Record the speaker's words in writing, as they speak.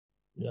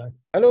Yeah.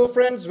 Hello,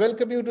 friends.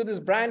 Welcome you to this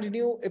brand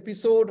new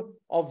episode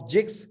of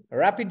JIC's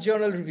Rapid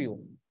Journal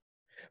Review.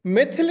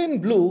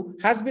 Methylene blue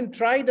has been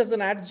tried as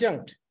an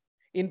adjunct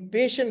in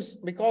patients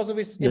because of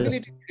its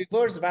ability to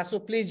reverse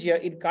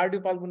vasoplasia in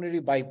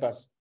cardiopulmonary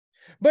bypass.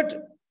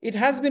 But it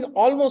has been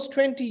almost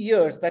 20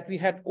 years that we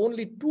had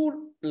only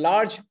two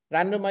large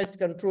randomized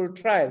controlled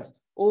trials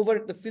over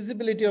the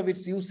feasibility of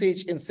its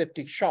usage in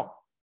septic shock.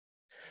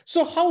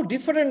 So how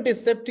different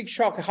is septic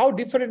shock? How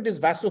different is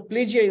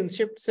vasoplasia in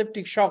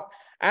septic shock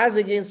as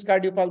against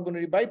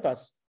cardiopulmonary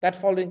bypass, that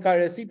following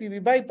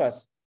CPB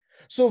bypass?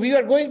 So we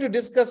are going to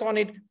discuss on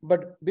it,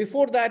 but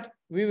before that,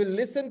 we will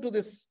listen to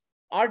this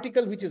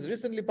article which is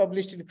recently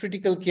published in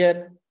Critical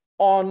Care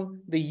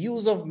on the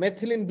use of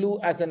methylene blue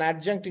as an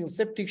adjunct in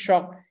septic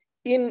shock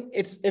in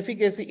its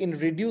efficacy in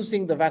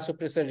reducing the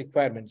vasopressor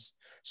requirements.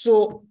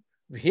 So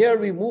here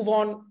we move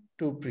on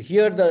to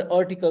hear the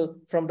article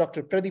from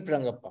Dr. Pradeep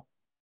Rangappa.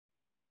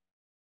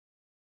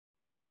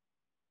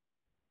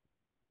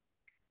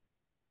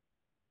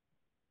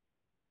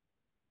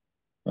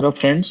 Hello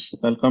friends,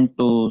 welcome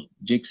to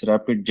JIC's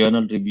Rapid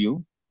Journal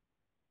Review.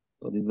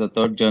 So this is the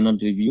third journal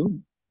review.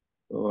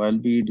 So I'll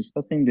be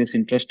discussing this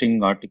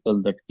interesting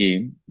article that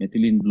came,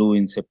 Methylene Blue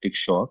in Septic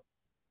Shock.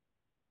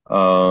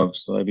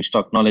 So I wish to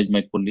acknowledge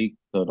my colleagues,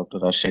 Dr.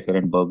 Rashekar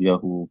and Bhavya,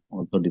 who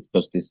also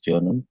discussed this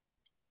journal.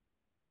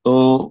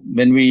 So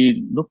when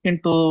we look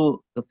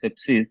into the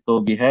sepsis, so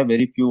we have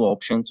very few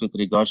options with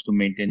regards to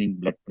maintaining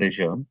blood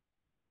pressure.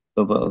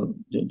 So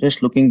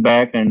just looking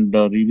back and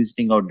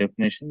revisiting our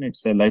definition,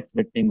 it's a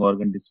life-threatening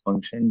organ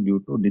dysfunction due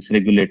to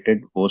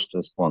dysregulated host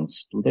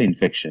response to the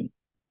infection.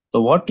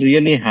 So what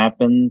really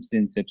happens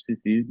in sepsis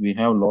is we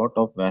have a lot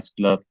of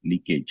vascular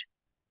leakage.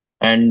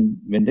 And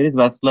when there is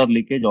vascular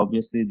leakage,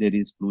 obviously there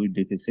is fluid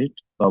deficit.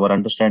 So our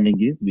understanding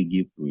is we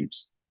give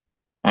fluids.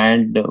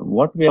 And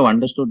what we have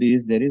understood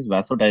is there is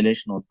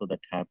vasodilation also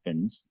that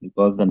happens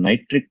because the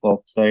nitric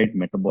oxide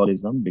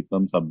metabolism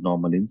becomes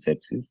abnormal in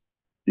sepsis.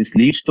 This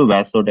leads to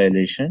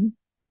vasodilation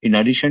in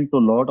addition to a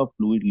lot of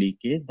fluid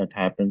leakage that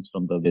happens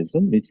from the vessel,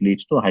 which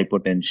leads to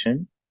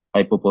hypotension,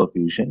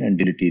 hypoperfusion, and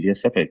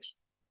deleterious effects.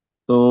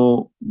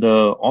 So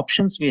the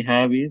options we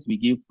have is we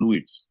give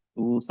fluids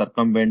to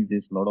circumvent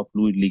this lot of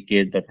fluid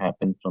leakage that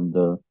happens from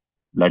the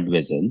blood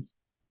vessels.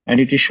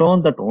 And it is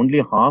shown that only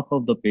half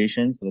of the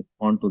patients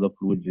respond to the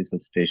fluid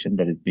resuscitation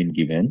that is being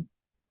given.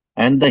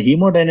 And the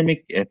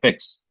hemodynamic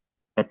effects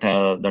that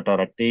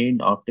are attained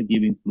after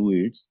giving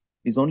fluids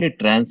is only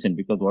transient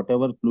because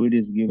whatever fluid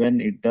is given,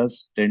 it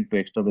does tend to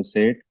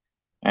extravasate.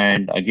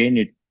 And again,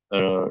 it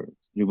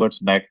reverts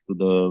back to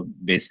the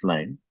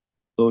baseline.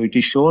 So it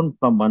is shown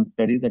from one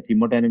study that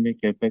hemodynamic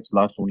effects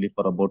last only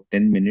for about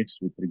 10 minutes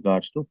with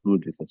regards to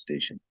fluid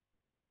resuscitation.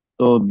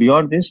 So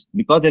beyond this,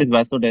 because there is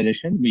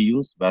vasodilation, we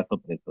use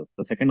vasopressors.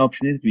 The second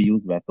option is we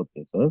use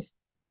vasopressors.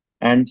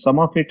 And some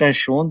of it has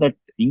shown that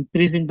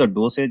increasing the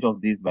dosage of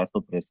these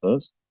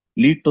vasopressors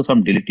lead to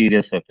some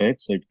deleterious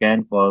effects. So it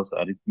can cause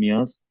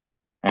arrhythmias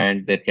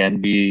and there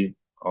can be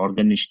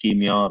organ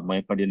ischemia or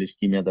myocardial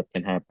ischemia that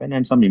can happen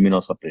and some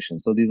immunosuppression.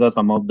 So these are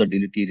some of the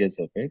deleterious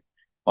effects.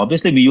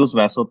 Obviously, we use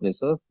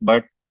vasopressors,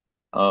 but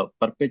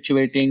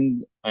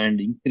perpetuating and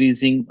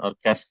increasing or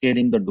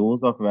cascading the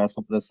dose of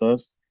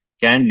vasopressors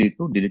can lead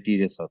to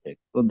deleterious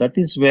effects. So that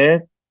is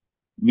where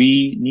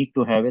we need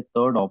to have a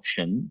third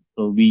option.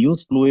 So we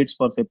use fluids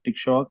for septic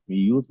shock, we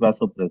use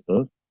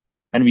vasopressors,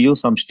 and we use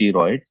some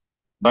steroids.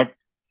 But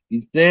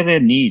is there a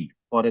need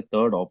for a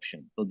third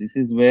option? So this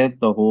is where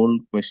the whole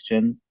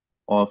question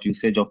of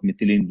usage of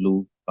methylene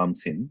blue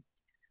comes in.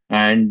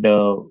 And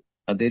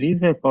there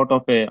is a sort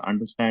of a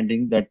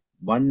understanding that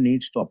one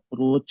needs to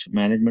approach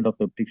management of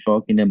septic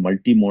shock in a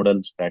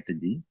multimodal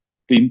strategy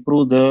to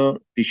improve the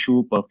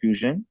tissue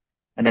perfusion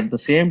and at the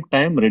same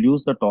time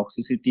reduce the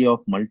toxicity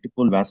of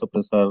multiple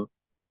vasopressor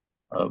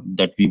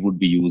that we would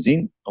be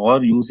using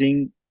or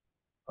using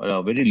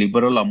a very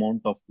liberal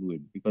amount of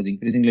fluid because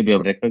increasingly we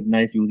have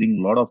recognized using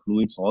a lot of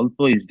fluids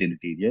also is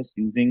deleterious,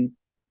 using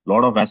a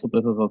lot of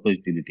vasopressors also is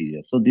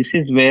deleterious. So this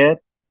is where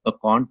the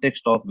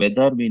context of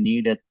whether we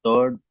need a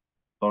third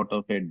sort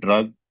of a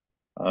drug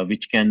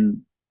which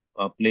can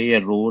play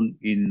a role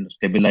in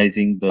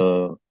stabilizing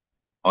the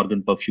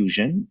organ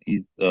perfusion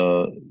is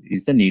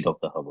the need of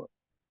the hour.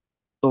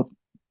 So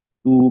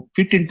to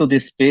fit into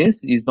this space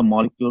is the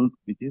molecule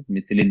which is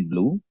methylene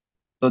blue.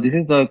 So this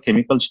is the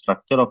chemical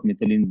structure of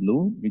methylene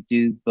blue, which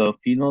is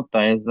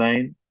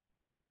phenothiazine-like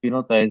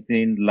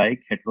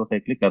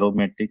heterocyclic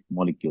aromatic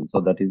molecule. So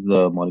that is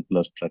the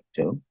molecular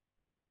structure.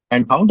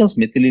 And how does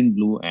methylene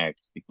blue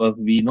act? Because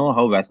we know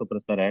how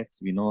vasopressor acts,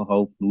 we know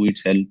how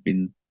fluids help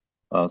in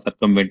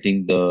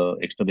circumventing the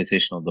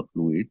extravasation of the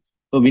fluid.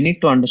 So we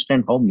need to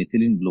understand how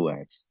methylene blue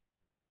acts.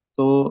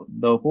 So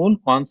the whole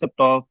concept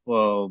of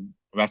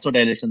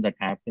vasodilation that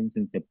happens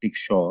in septic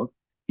shock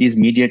is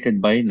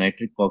mediated by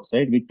nitric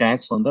oxide, which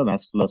acts on the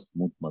vascular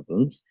smooth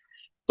muscles.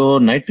 So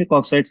nitric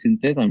oxide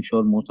synthase, I'm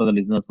sure most of the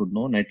listeners would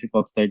know, nitric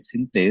oxide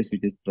synthase,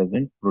 which is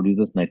present,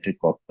 produces nitric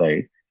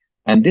oxide.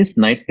 And this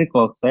nitric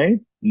oxide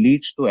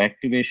leads to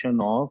activation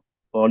of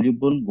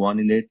soluble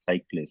guanylate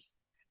cyclase.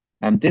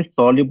 And this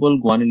soluble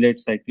guanylate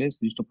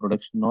cyclase leads to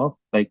production of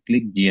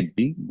cyclic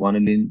GNP,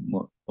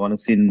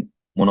 guanosine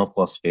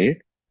monophosphate,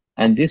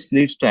 and this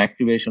leads to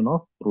activation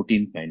of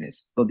protein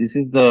kinase. So this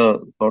is the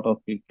sort of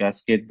a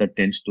cascade that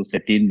tends to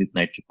set in with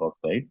nitric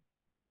oxide.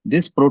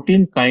 This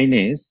protein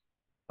kinase,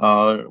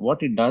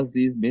 what it does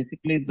is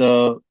basically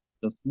the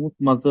smooth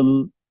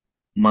muscle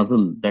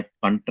that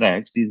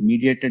contracts is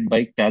mediated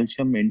by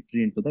calcium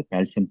entry into the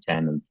calcium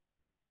channel.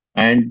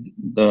 And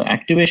the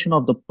activation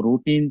of the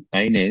protein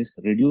kinase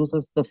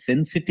reduces the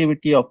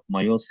sensitivity of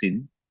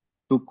myosin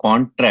to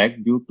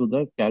contract due to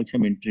the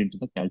calcium entry into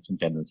the calcium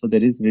channel. So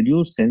there is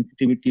reduced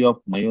sensitivity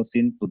of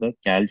myosin to the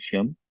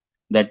calcium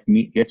that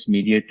gets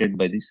mediated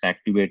by this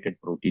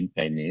activated protein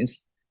kinase.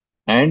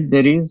 And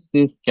there is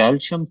this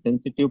calcium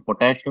sensitive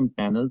potassium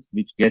channels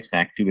which gets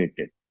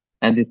activated.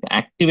 And this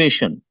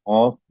activation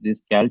of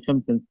this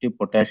calcium sensitive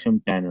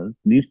potassium channels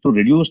leads to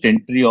reduced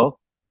entry of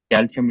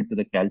calcium into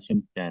the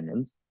calcium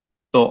channels.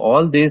 So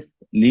all this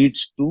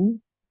leads to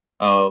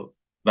uh,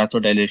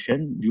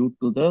 vasodilation due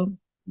to the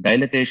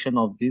dilatation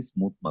of these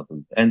smooth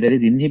muscles. And there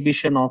is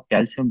inhibition of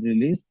calcium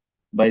release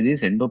by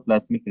this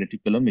endoplasmic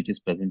reticulum, which is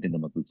present in the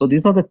muscle. So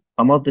these are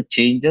some of the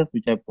changes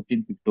which I put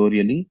in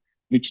pictorially,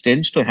 which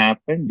tends to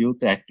happen due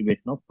to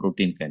activation of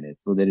protein kinase.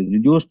 So there is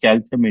reduced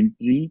calcium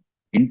entry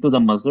into the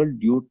muscle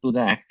due to the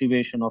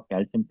activation of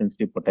calcium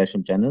sensitive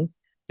potassium channels.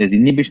 There's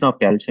inhibition of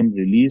calcium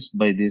released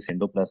by this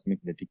endoplasmic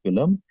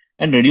reticulum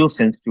and reduced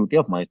sensitivity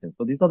of myosin.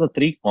 So these are the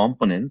three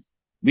components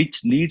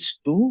which leads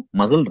to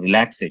muscle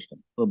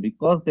relaxation. So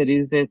because there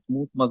is a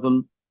smooth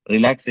muscle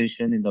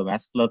relaxation in the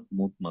vascular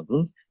smooth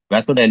muscles,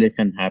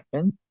 vasodilation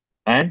happens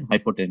and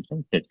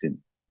hypotension sets in.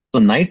 So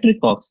nitric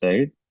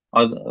oxide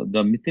or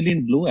the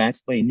methylene blue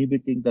acts by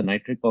inhibiting the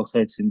nitric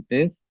oxide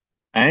synthase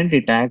and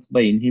it acts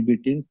by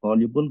inhibiting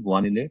soluble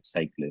guanylate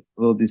cyclase.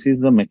 So this is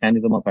the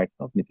mechanism of action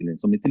of methylene.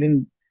 So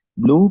methylene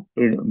blue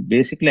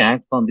basically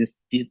acts on this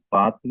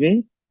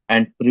pathway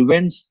and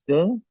prevents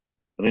the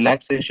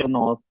relaxation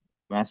of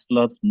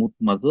vascular smooth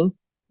muscles,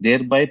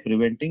 thereby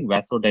preventing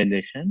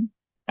vasodilation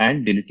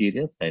and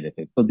deleterious side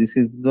effects. So this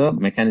is the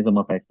mechanism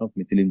of action of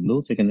methylene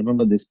blue. So you can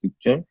remember this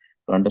picture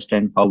to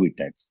understand how it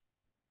acts.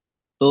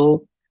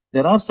 So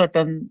there are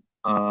certain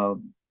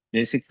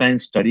basic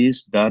science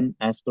studies done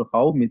as to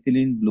how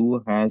methylene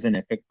blue has an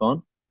effect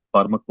on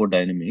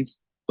pharmacodynamics.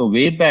 So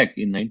way back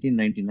in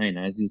 1999,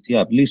 as you see,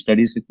 early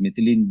studies with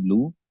methylene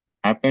blue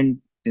happened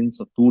since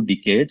 2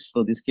 decades.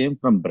 So this came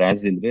from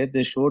Brazil, where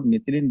they showed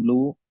methylene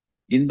blue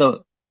in the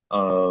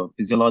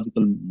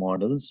physiological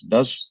models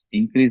does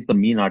increase the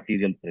mean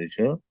arterial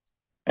pressure,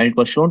 and it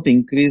was shown to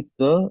increase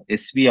the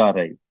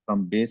SVRI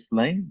from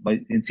baseline by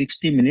in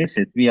 60 minutes.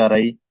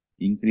 SVRI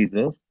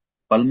increases.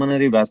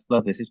 Pulmonary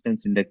vascular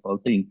resistance index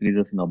also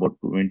increases in about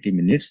 20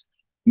 minutes.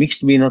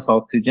 Mixed venous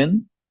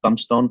oxygen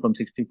comes down from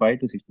 65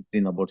 to 63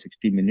 in about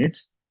 60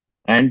 minutes.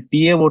 And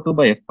PaO2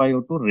 by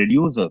FiO2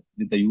 reduces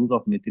with the use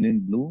of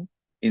methylene blue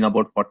in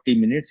about 40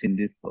 minutes in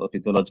this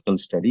physiological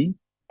study.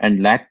 And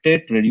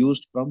lactate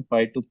reduced from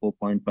 5 to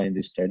 4.5 in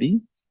this study.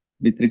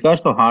 With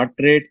regards to heart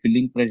rate,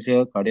 filling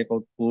pressure, cardiac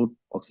output,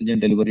 oxygen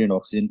delivery, and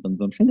oxygen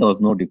consumption, there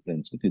was no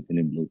difference with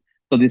methylene blue.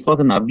 So this was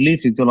an early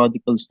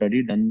physiological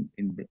study done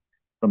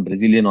from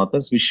Brazilian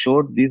authors, which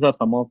showed these are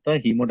some of the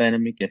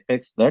hemodynamic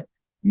effects that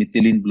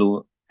methylene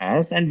blue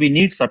has, and we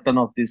need certain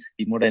of these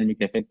hemodynamic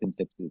effects in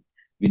sepsis.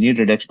 We need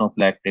reduction of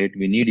lactate,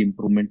 we need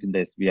improvement in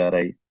the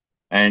SVRI,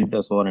 and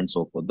so on and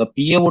so forth. The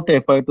PaO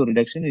to FiO2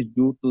 reduction is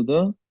due to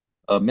the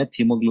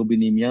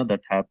methemoglobinemia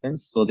that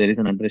happens. So there is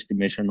an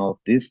underestimation of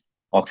this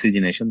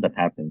oxygenation that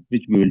happens,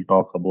 which we will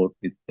talk about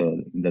in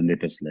the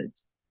later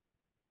slides.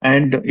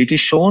 And it is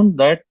shown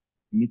that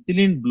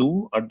methylene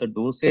blue at the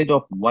dosage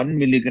of 1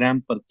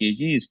 milligram per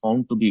kg is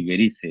found to be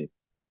very safe.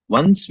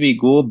 Once we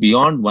go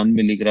beyond 1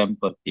 milligram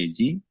per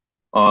kg,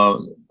 uh,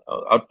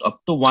 up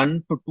to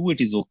 1 to 2,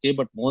 it is okay,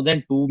 but more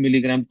than 2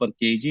 milligram per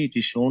kg, it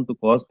is shown to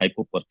cause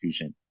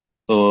hypoperfusion.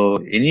 So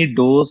any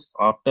dose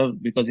after,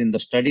 because in the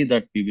study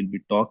that we will be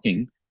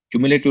talking,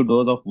 cumulative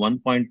dose of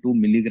 1.2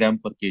 milligram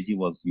per kg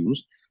was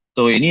used.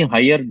 So any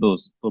higher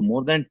dose, so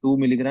more than 2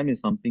 milligram is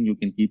something you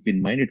can keep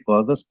in mind. It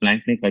causes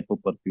splanchnic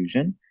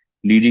hypoperfusion,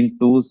 leading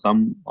to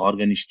some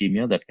organ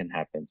ischemia that can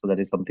happen. So that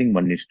is something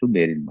one needs to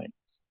bear in mind.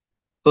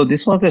 So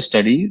this was a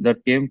study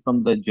that came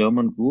from the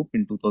German group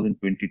in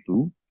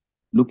 2022,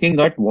 looking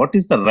at what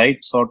is the right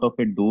sort of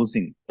a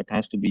dosing that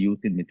has to be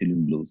used in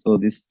methylene blue. So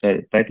this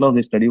title of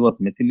the study was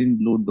Methylene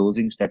Blue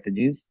Dosing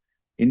Strategies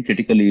in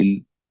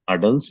Critically Ill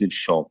Adults with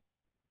Shock.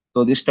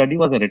 So this study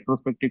was a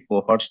retrospective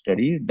cohort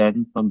study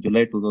done from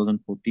July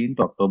 2014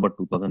 to October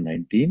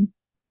 2019.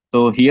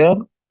 So here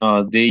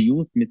they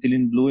used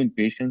methylene blue in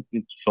patients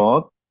with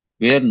shock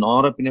where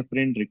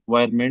norepinephrine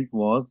requirement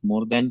was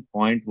more than zero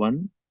point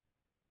 0.1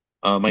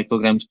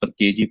 micrograms per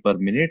kg per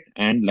minute,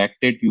 and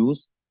lactate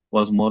use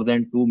was more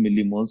than 2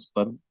 millimoles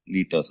per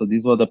liter. So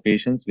these were the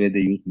patients where they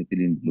used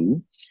methylene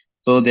blue.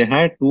 So they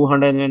had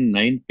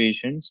 209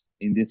 patients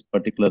in this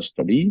particular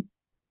study,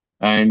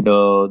 and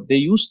they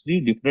used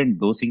three different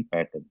dosing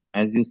patterns.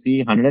 As you see,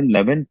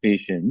 111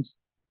 patients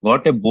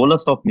got a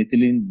bolus of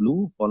methylene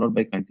blue followed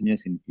by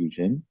continuous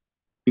infusion.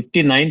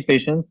 59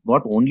 patients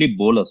got only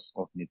bolus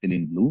of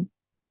methylene blue,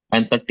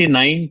 and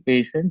 39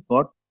 patients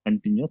got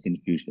continuous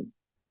infusion.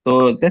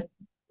 So let's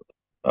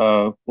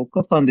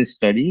focus on this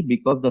study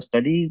because the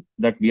study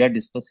that we are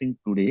discussing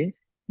today,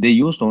 they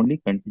used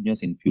only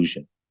continuous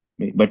infusion.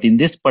 But in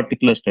this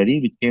particular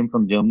study, which came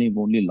from Germany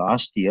only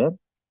last year,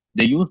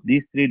 they used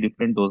these three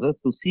different doses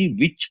to see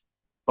which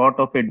sort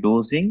of a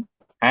dosing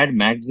had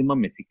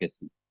maximum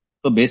efficacy.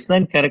 So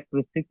baseline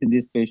characteristics in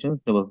these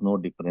patients, there was no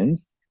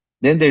difference.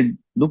 Then they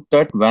looked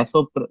at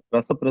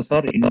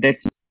vasopressor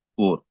index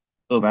score.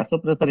 So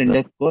vasopressor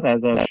index score,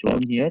 as I've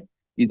shown here,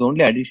 is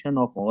only addition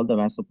of all the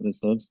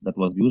vasopressors that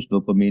was used,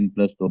 dopamine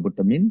plus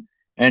dobutamine,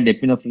 and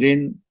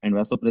epinephrine and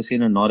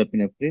vasopressin and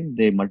norepinephrine,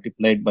 they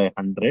multiplied by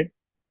 100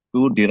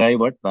 to derive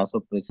what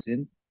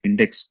vasopressin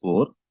index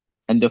score.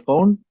 And they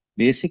found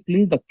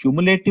basically the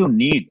cumulative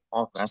need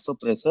of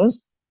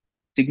vasopressors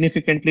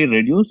significantly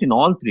reduced in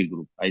all three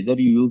groups. Either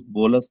you use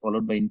bolus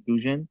followed by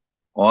infusion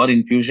or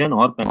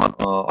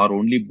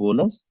only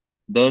bolus.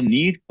 The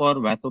need for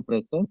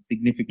vasopressors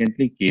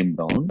significantly came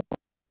down.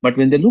 But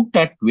when they looked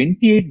at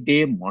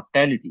 28-day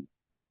mortality,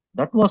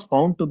 that was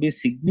found to be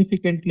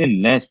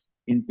significantly less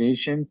in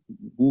patients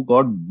who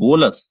got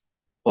bolus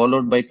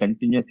followed by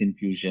continuous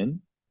infusion.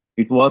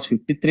 It was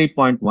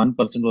 53.1%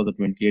 was the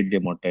 28-day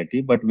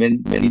mortality. But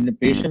when in the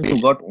patients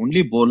who got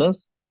only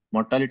bolus,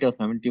 mortality was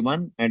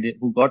 71, and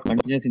who got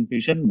continuous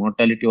infusion,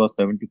 mortality was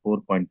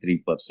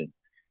 74.3%.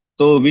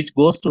 So, which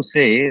goes to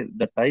say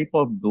the type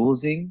of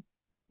dosing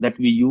that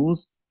we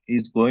use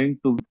is going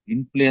to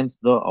influence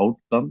the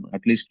outcome,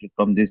 at least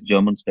from this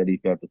German study, if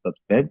you have to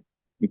subscribe,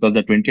 because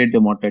the 28-day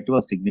mortality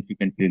was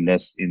significantly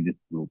less in this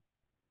group.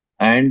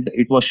 And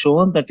it was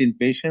shown that in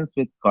patients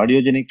with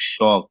cardiogenic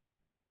shock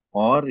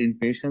or in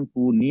patients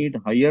who need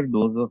higher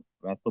dose of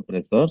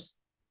vasopressors,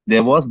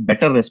 there was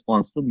better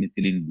response to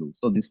methylene blue.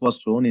 So this was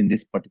shown in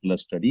this particular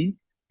study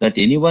that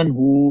anyone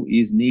who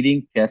is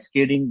needing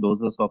cascading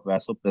doses of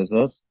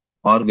vasopressors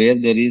or where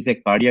there is a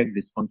cardiac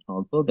dysfunction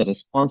also, the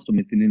response to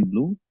methylene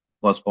blue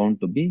was found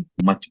to be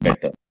much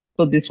better.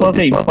 So this was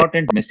an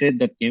important message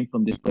that came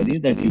from this study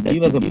that you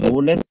give as a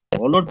bolus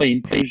followed by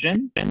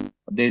infusion,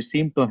 they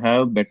seem to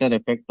have better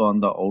effect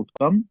on the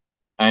outcome,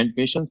 and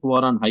patients who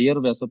are on higher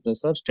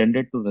vasopressors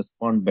tended to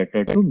respond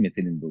better to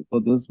methylene blue. So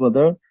those were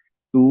the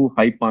two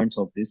high points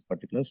of this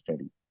particular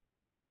study.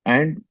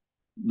 And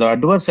the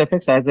adverse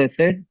effects, as I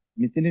said,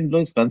 methylene blue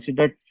is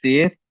considered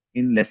safe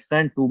in less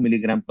than 2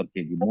 milligram per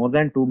kg. More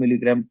than 2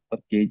 milligram per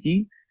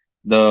kg,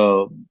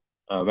 the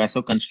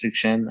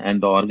vasoconstriction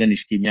and the organ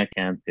ischemia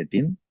can set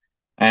in.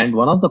 And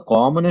one of the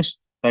commonest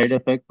side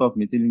effects of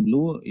methylene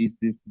blue is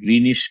this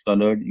greenish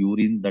colored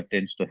urine that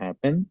tends to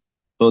happen.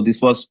 So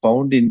this was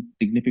found in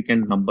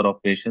significant number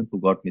of patients who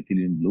got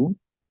methylene blue.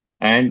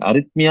 And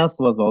arrhythmias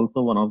was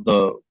also one of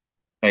the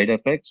side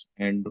effects,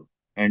 and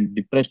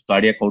depressed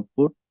cardiac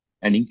output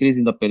and increase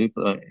in the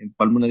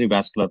pulmonary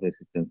vascular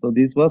resistance. So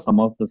these were some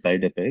of the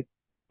side effects.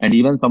 And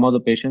even some of the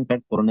patients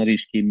had coronary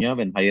ischemia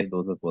when higher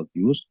doses was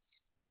used.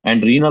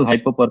 And renal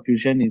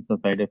hypoperfusion is the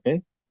side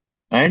effect,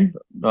 and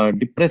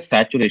depressed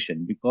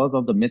saturation because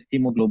of the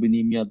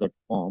methemoglobinemia that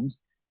forms.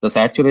 The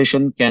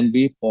saturation can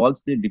be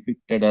falsely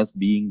depicted as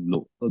being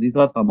low. So these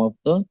are some of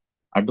the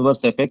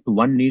adverse effects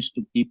one needs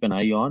to keep an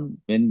eye on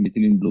when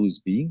methylene blue is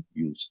being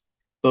used.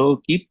 So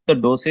keep the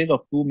dosage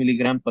of 2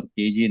 milligram per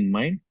kg in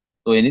mind.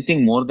 So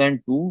anything more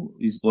than 2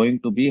 is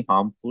going to be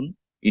harmful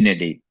in a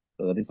day.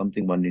 So that is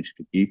something one needs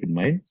to keep in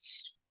mind.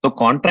 So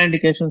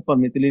contraindications for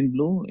methylene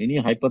blue, any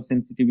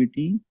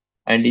hypersensitivity,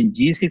 and in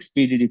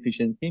G6PD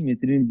deficiency,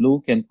 methylene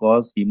blue can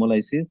cause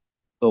hemolysis.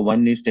 So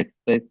one needs to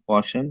exercise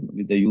caution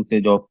with the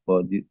usage of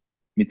the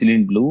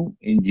methylene blue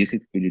in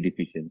G6PD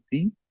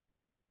deficiency.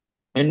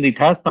 And it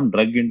has some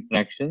drug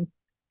interactions.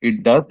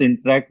 It does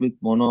interact with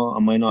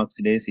monoamino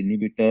oxidase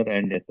inhibitor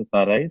and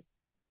SSRIs,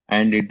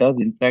 and it does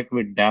interact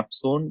with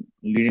dapsone,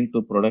 leading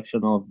to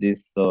production of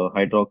this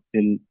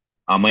hydroxyl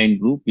amine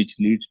group, which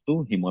leads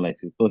to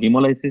hemolysis. So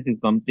hemolysis is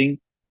something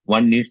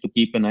one needs to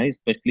keep an eye,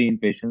 especially in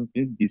patients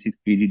with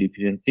G6PD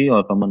deficiency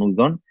or someone who's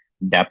on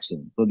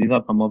dapsone. So these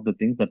are some of the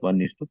things that one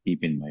needs to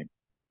keep in mind.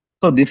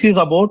 So this is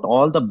about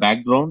all the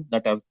background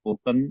that I've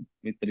spoken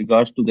with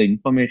regards to the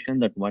information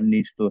that one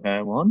needs to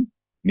have on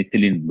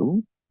methylene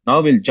blue. Now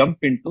we'll jump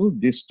into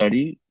this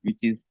study, which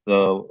is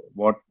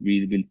what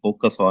we will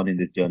focus on in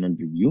this journal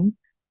review.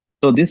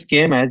 So this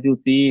came, as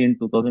you see, in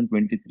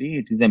 2023.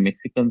 It is a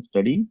Mexican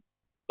study.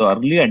 So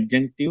early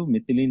adjunctive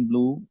methylene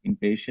blue in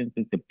patients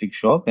with septic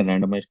shock and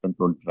randomized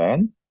controlled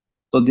trial.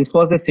 So this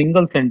was a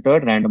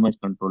single-centered randomized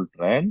controlled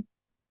trial.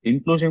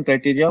 Inclusion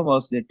criteria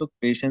was they took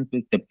patients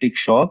with septic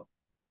shock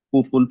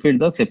who fulfilled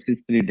the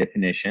sepsis-free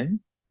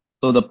definition.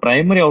 So the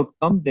primary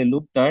outcome, they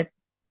looked at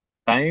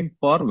time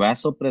for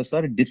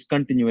vasopressor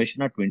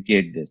discontinuation at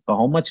 28 days. So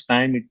how much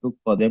time it took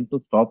for them to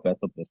stop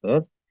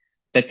vasopressor.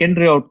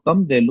 Secondary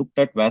outcome, they looked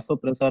at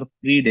vasopressor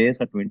free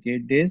days at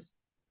 28 days.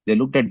 They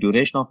looked at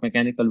duration of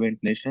mechanical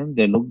ventilation.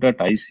 They looked at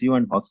ICU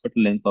and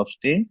hospital length of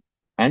stay.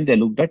 and they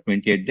looked at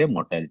 28-day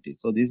mortality.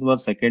 So these were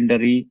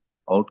secondary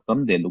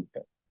outcome they looked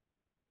at.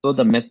 So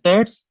the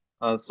methods,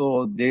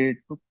 so they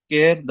took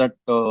care that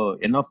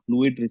enough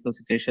fluid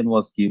resuscitation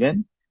was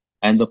given,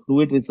 and the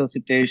fluid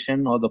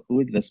resuscitation or the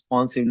fluid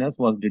responsiveness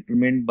was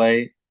determined by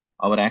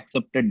our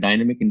accepted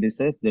dynamic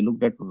indices. They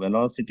looked at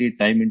velocity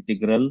time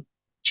integral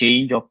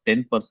change of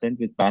 10%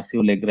 with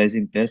passive leg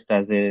raising test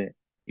as a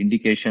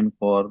indication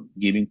for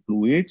giving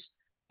fluids,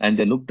 and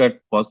they looked at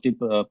positive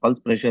pulse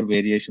pressure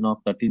variation of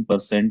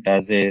 13%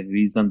 as a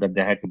reason that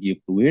they had to give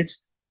fluids,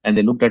 and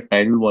they looked at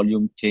tidal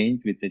volume change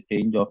with a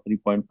change of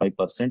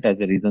 3.5% as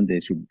a reason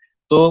they should.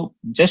 So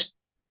just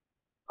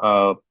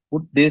uh,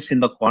 put this in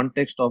the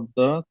context of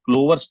the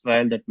Clover's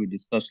trial that we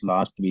discussed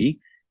last week.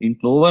 In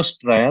Clover's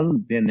trial,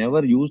 they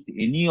never used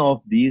any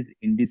of these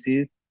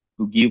indices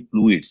to give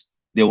fluids.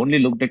 They only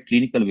looked at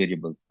clinical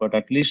variables. But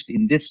at least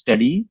in this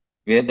study,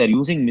 where they're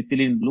using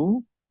methylene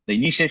blue, the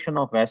initiation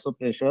of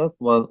vasopressors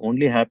was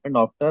only happened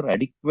after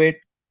adequate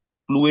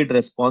fluid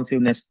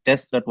responsiveness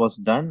test that was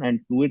done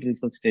and fluid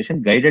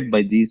resuscitation guided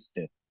by these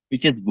tests,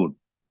 which is good.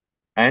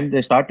 And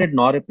they started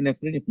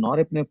norepinephrine. If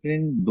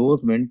norepinephrine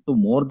dose went to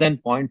more than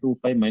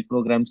 0.25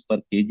 micrograms per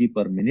kg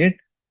per minute,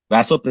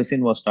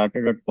 vasopressin was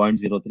started at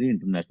 0.03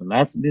 international.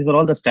 As these were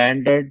all the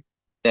standard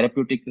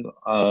therapeutic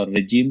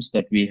regimes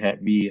that we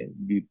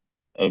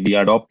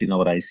adopt in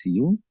our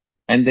ICU.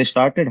 And they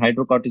started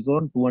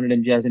hydrocortisone 200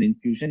 mg as an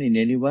infusion in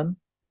anyone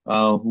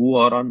who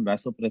are on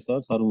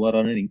vasopressors or who are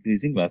on an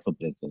increasing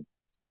vasopressor.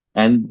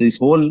 And this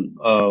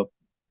whole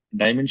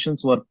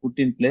dimensions were put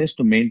in place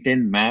to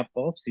maintain map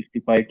of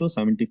 65 to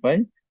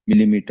 75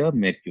 millimeter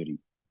mercury.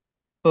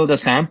 So the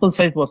sample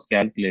size was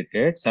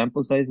calculated.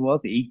 Sample size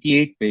was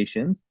 88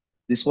 patients.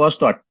 This was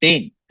to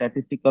attain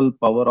statistical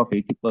power of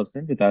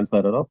 80% with alpha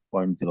error of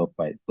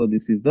 0.05. So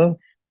this is the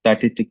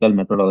statistical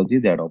methodology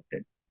they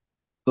adopted.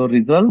 So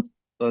results,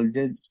 so I'll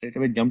just straight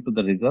away jump to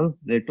the results.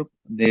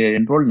 They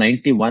enrolled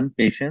 91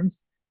 patients.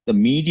 The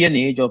median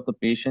age of the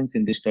patients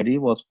in this study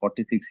was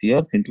 46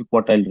 years.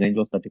 Interquartile range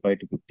was 35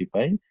 to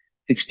 55.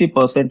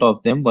 60%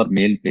 of them were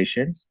male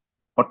patients.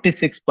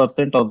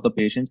 46% of the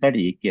patients had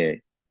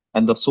AKI.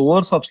 And the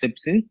source of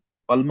sepsis,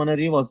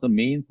 pulmonary was the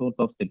main source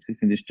of sepsis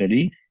in the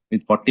study,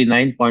 with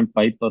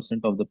 49.5%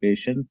 of the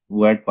patients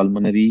who had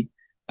pulmonary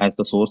as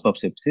the source of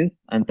sepsis,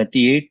 and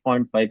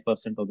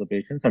 38.5% of the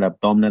patients had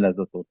abdominal as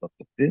the source of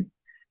sepsis.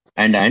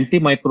 And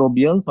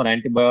antimicrobials or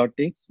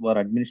antibiotics were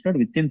administered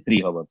within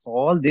 3 hours. So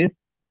all this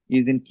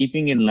is in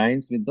keeping in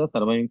lines with the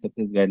surviving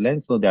sepsis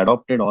guidelines. So they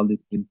adopted all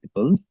these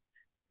principles.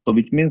 So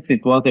which means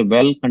it was a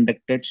well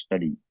conducted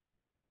study.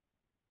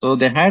 So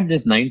they had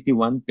this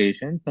 91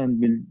 patients, and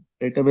we'll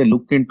straight away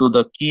look into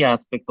the key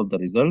aspects of the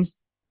results.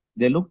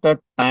 They looked at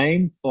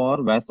time for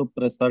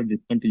vasopressor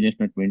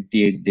discontinuation at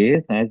 28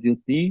 days. As you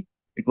see,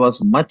 it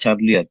was much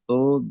earlier.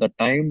 So the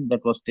time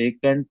that was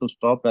taken to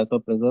stop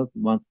vasopressors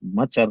was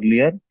much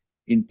earlier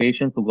in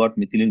patients who got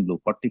methylene blue.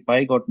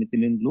 45 got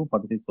methylene blue,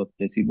 46 was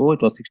placebo.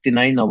 It was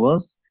 69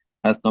 hours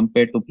as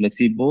compared to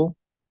placebo,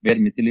 where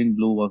methylene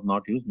blue was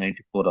not used,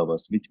 94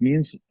 hours, which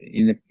means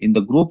in the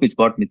group which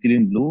got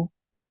methylene blue,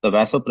 the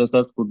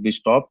vasopressors could be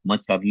stopped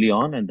much early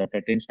on, and that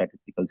attained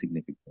statistical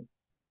significance.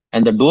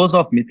 And the dose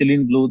of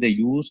methylene blue they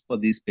used for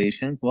these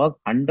patients was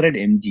 100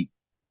 mg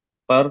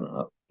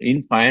per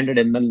in 500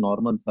 ml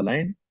normal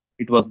saline.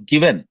 It was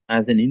given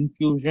as an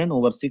infusion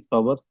over 6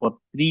 hours for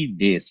 3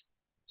 days.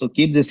 So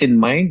keep this in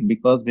mind,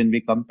 because when we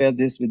compare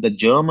this with the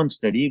German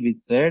study, which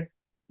said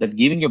that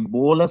giving a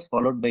bolus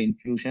followed by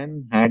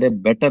infusion had a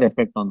better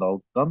effect on the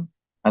outcome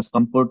as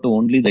compared to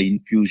only the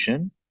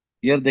infusion.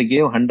 Here they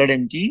gave 100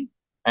 mg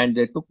and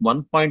they took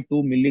 1.2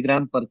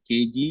 milligram per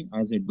kg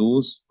as a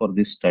dose for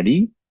this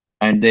study,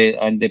 and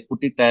they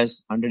put it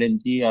as 100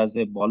 mg as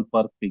a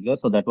ballpark figure.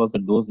 So that was the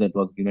dose that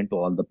was given to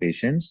all the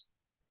patients.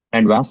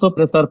 And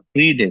vasopressor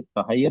free days,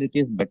 the higher it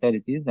is, better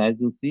it is. As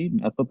you see,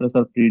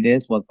 vasopressor free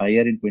days was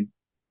higher in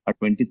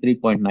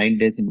 23.9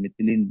 days in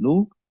methylene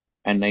blue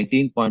and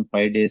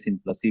 19.5 days in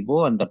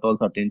placebo, and that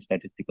also attained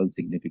statistical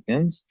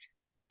significance.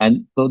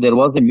 And so there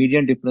was a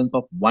median difference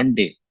of 1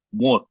 day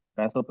more.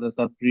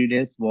 Vasopressor free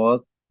days was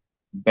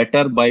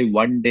better by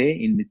 1 day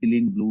in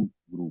methylene blue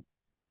group.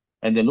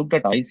 And they looked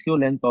at ICU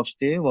length of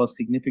stay was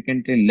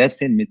significantly less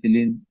in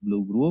methylene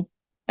blue group,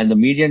 and the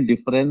median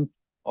difference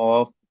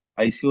of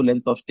ICU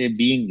length of stay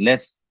being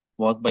less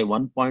was by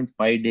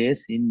 1.5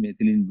 days in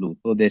methylene blue.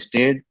 So they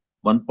stayed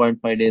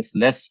 1.5 days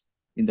less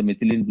in the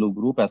methylene blue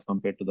group as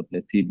compared to the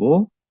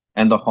placebo.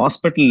 And the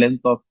hospital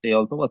length of stay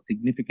also was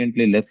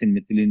significantly less in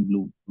methylene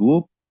blue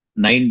group,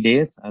 9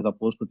 days as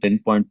opposed to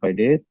 10.5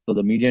 days. So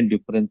the median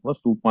difference was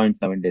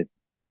 2.7 days,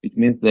 which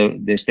means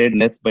they stayed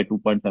less by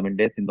 2.7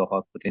 days in the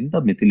hospital in the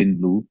methylene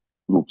blue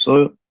group.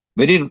 So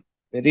very,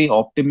 very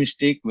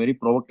optimistic, very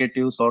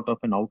provocative sort of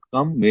an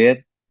outcome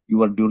where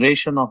your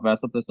duration of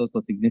vasopressors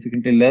was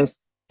significantly less,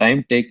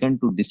 time taken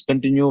to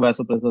discontinue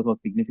vasopressors was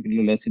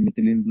significantly less in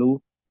methylene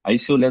blue,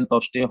 ICU length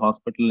of stay,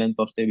 hospital length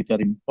of stay, which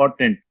are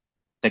important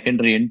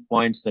secondary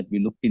endpoints that we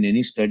looked in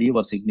any study,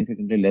 were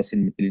significantly less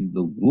in methylene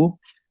blue group.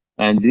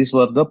 And these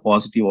were the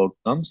positive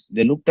outcomes.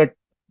 They looked at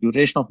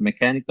duration of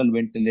mechanical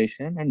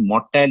ventilation, and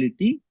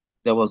mortality,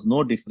 there was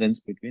no difference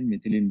between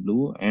methylene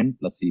blue and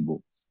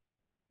placebo.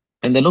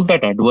 And they looked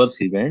at adverse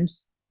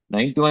events.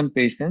 91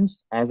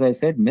 patients, as I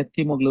said,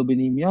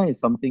 methemoglobinemia is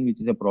something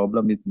which is a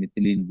problem with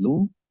methylene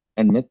blue.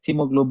 And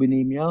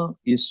methemoglobinemia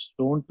is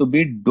shown to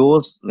be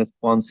dose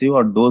responsive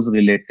or dose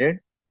related.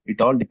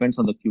 It all depends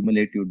on the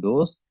cumulative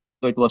dose.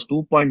 So it was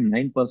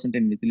 2.9%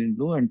 in methylene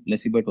blue and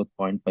placebo it was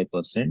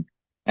 0.5%.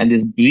 And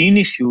this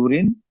greenish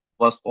urine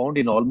was found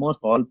in almost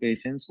all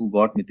patients who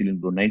got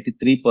methylene blue.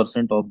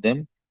 93% of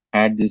them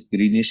had this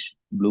greenish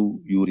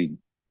blue urine,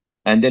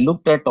 and they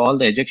looked at all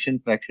the ejection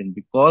fraction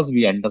because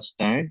we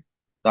understand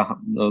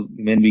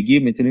when we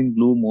give methylene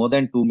blue more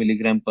than 2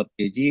 milligram per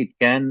kg, it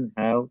can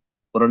have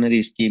coronary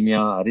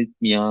ischemia,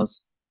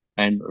 arrhythmias,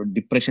 and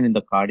depression in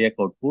the cardiac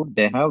output.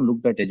 They have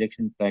looked at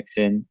ejection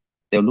fraction.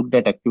 They have looked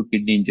at acute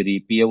kidney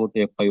injury,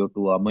 PaO2, FiO2,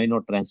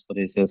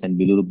 aminotransferases, and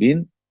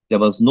bilirubin. There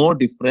was no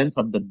difference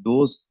of the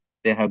dose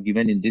they have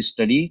given in this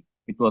study.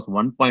 It was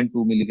 1.2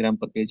 milligram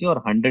per kg or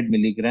 100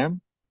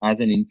 milligram as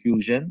an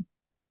infusion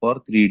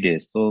for 3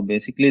 days. So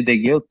basically, they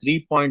gave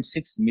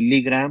 3.6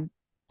 milligram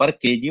per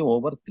kg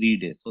over 3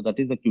 days. So that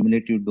is the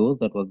cumulative dose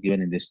that was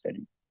given in this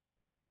study.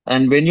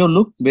 And when you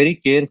look very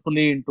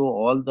carefully into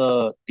all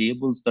the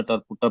tables that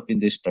are put up in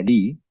this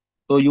study,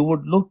 so you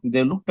would look,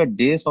 they looked at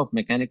days of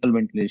mechanical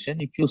ventilation.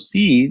 If you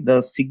see,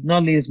 the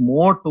signal is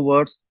more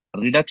towards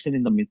reduction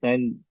in the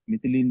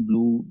methylene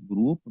blue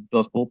group. It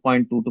was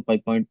 4.2 to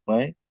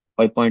 5.5,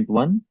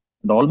 5.1,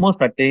 and almost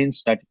attains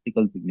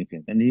statistical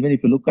significance. And even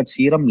if you look at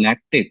serum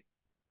lactate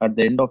at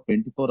the end of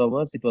 24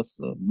 hours, it was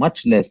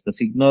much less. The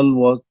signal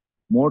was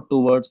more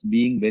towards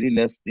being very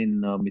less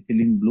in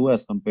methylene blue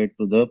as compared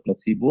to the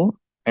placebo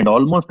and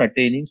almost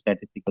attaining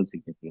statistical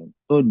significance.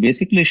 So it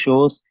basically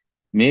shows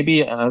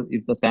maybe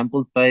if the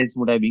sample size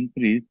would have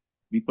increased,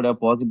 we could have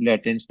possibly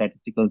attained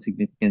statistical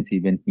significance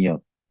even here.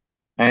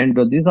 And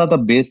these are the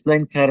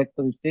baseline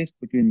characteristics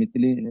between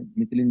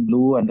methylene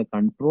blue and the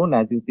control.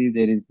 As you see,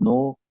 there is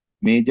no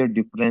major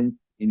difference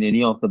in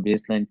any of the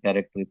baseline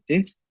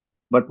characteristics.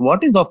 But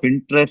what is of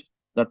interest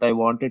that I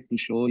wanted to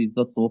show is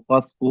the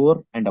SOFA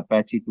score and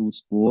Apache 2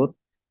 score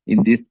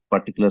in this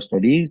particular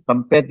study.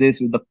 Compare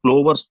this with the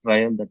Clover's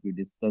trial that we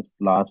discussed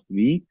last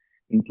week.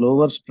 In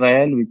Clover's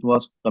trial, which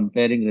was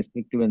comparing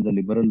restrictive and the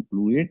liberal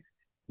fluid,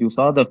 you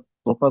saw the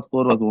SOFA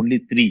score was only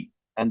 3,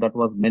 and that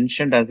was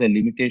mentioned as a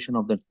limitation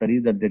of the study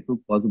that they took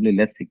possibly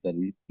less sicker.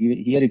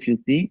 Here, if you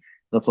see,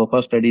 the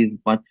SOFA study is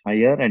much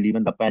higher, and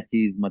even the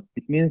Apache is much.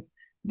 It means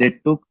they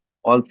took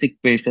all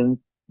sick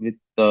patients with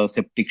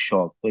septic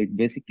shock. So it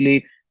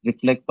basically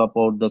reflects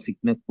about the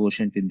sickness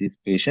quotient in these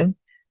patients,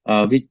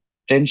 which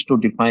tends to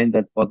define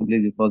that possibly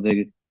this was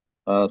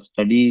a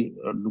study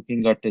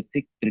looking at a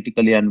sick,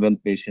 critically unwell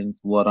patients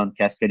who are on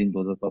cascading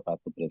doses of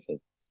vasopressors.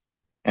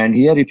 And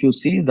here, if you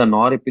see the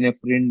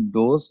norepinephrine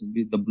dose,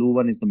 the blue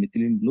one is the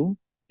methylene blue,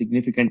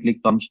 significantly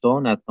comes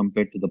down as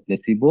compared to the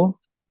placebo.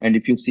 And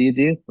if you see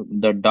this,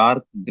 the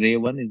dark gray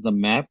one is the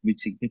MAP, which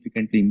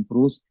significantly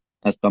improves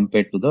as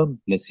compared to the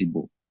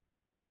placebo.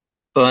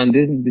 So, and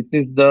this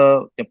is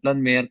the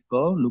Kaplan-Meier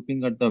curve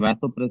looking at the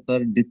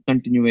vasopressor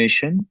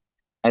discontinuation.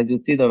 As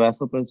you see, the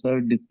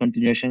vasopressor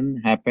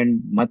discontinuation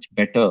happened much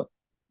better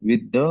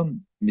with the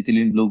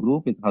methylene blue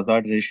group with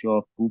hazard ratio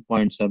of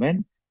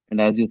 2.7.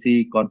 And as you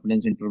see,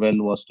 confidence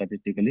interval was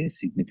statistically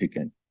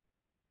significant.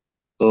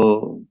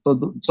 So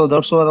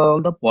that's were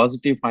all the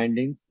positive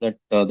findings that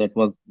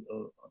was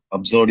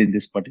observed in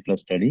this particular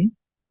study.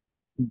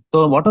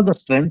 So, what are the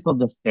strengths of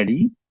the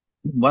study?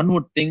 One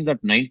would think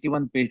that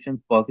 91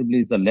 patients possibly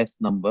is a less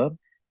number,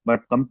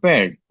 but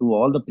compared to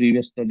all the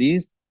previous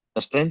studies,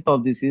 the strength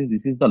of this is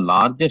the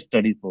largest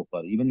study so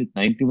far. Even with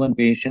 91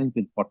 patients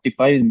with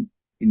 45 in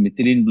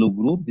methylene blue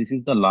group, this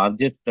is the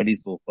largest study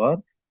so far.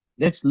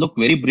 Let's look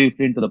very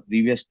briefly into the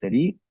previous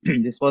study.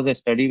 This was a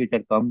study which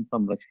had come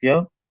from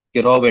Russia,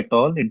 Kirov et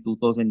al. In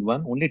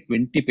 2001. Only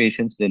 20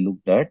 patients they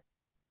looked at,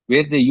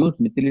 where they used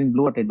methylene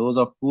blue at a dose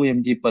of 2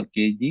 mg per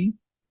kg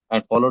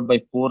and followed by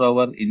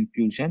 4-hour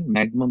infusion.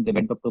 Maximum they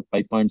went up to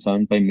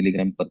 5.75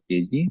 milligram per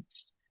kg.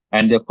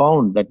 And they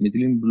found that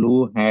methylene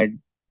blue had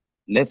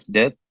less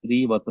death,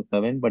 3 versus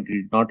 7, but it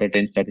did not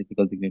attain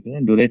statistical significance.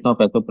 And duration of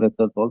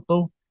vasopressors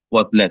also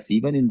was less.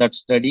 Even in that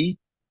study,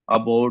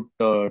 about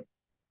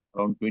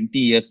around 20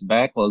 years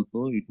back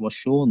also, it was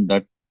shown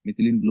that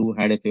methylene blue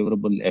had a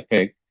favorable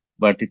effect,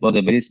 but it was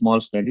a very small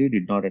study,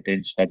 did not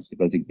attain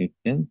statistical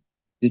significance.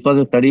 This was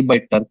a study by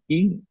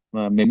Turkey,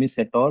 Memis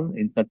et al.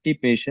 In 30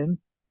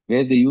 patients,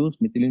 where they used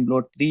methylene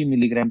blue 3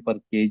 milligram per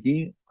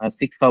kg, a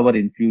 6-hour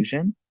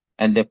infusion,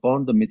 and they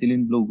found the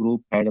methylene blue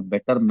group had a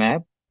better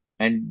map.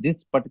 And this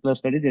particular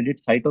study, they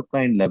did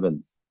cytokine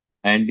levels.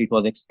 And it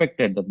was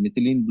expected that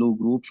methylene blue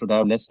group should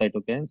have less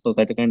cytokines. So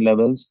cytokine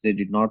levels, they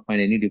did not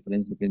find any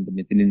difference between the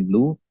methylene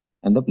blue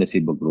and the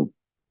placebo group.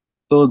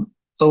 So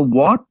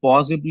what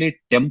possibly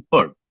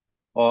tempered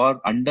or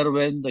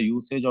underwhelmed the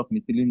usage of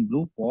methylene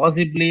blue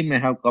possibly may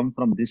have come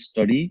from this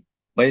study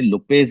by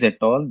Lopez et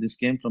al. This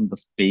came from the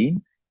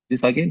Spain.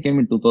 This again came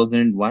in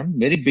 2001.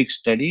 Very big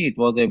study. It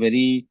was a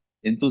very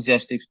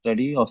enthusiastic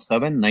study of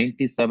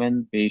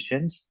 797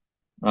 patients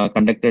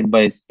conducted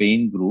by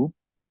Spain group.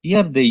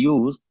 Here they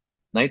used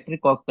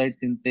nitric oxide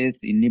synthase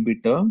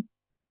inhibitor,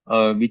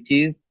 which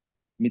is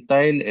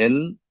methyl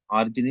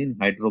L-arginine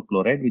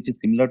hydrochloride, which is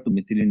similar to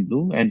methylene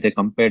blue, and they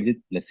compared with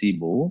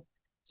placebo.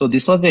 So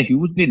this was a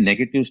hugely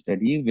negative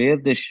study where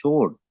they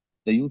showed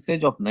the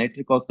usage of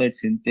nitric oxide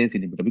synthase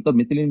inhibitor, because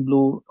methylene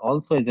blue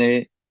also is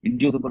a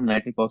inducible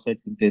nitric oxide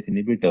synthase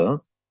inhibitor.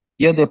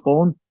 Here they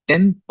found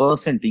 10%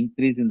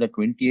 increase in the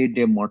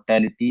 28-day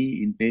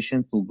mortality in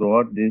patients who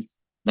got this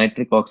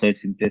nitric oxide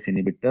synthase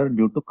inhibitor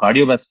due to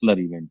cardiovascular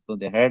events. So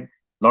they had a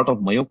lot of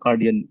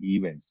myocardial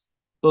events.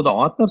 So the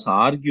authors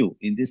argue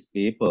in this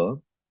paper,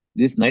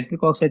 this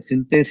nitric oxide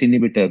synthase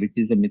inhibitor, which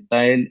is a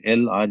methyl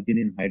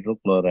L-arginine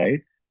hydrochloride,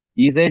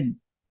 is a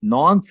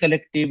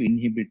non-selective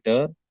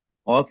inhibitor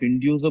of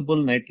inducible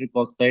nitric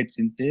oxide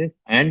synthase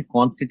and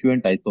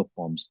constituent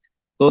isoforms.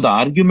 So the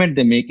argument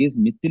they make is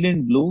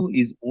methylene blue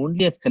is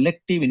only a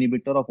selective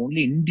inhibitor of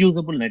only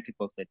inducible nitric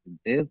oxide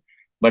synthase,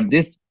 but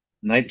this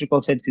nitric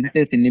oxide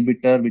synthase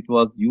inhibitor which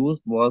was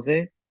used was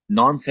a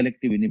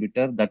non-selective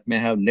inhibitor that may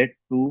have led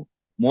to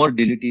more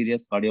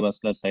deleterious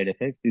cardiovascular side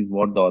effects is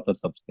what the author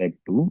subscribed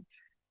to.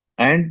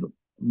 And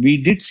we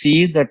did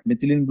see that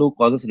methylene blue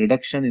causes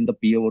reduction in the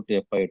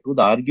PaO2 FiO2.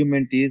 The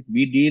argument is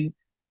we deal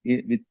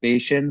with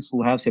patients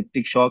who have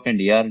septic shock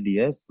and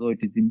ARDS. So it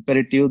is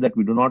imperative that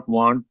we do not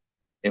want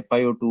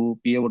FiO2,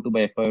 PaO2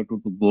 by FiO2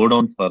 to go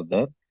down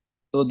further.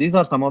 So these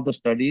are some of the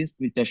studies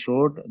which are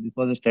showed. This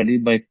was a study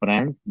by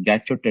France,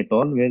 Gachot et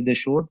al., where they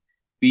showed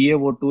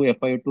PaO2,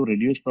 FiO2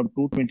 reduced from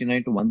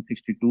 229 to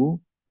 162,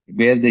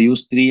 where they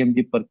used 3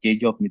 mg per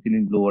kg of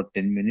methylene blue over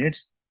 10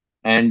 minutes.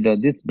 And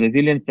this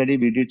Brazilian study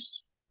we did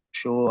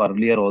show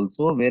earlier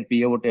also, where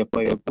PaO2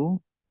 FiO2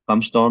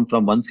 comes down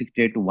from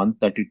 168 to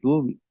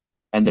 132,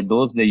 and the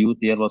dose they used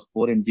here was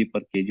 4 mg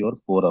per kg or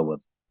 4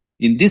 hours.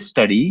 In this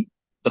study,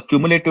 the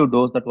cumulative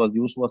dose that was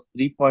used was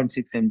 3.6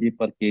 mg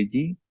per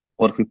kg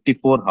for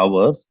 54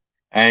 hours,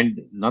 and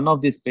none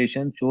of these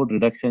patients showed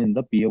reduction in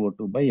the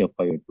PaO2 by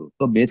FiO2.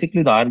 So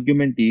basically, the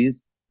argument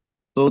is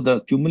so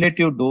the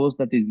cumulative dose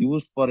that is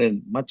used for a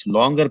much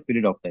longer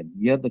period of time.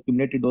 Here, the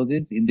cumulative dose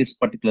is in this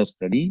particular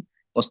study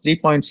was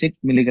 3.6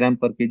 milligram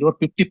per kg or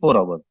 54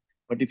 hours.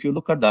 But if you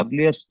look at the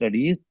earlier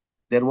studies,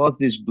 there was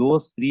this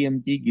dose 3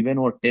 mg given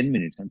over 10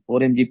 minutes and 4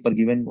 mg per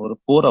given over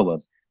 4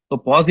 hours. So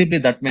possibly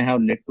that may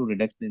have led to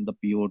reduction in the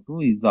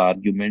PO2 is the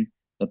argument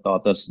that the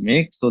authors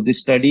make. So this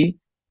study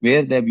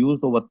where they have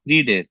used over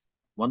 3 days,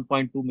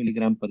 1.2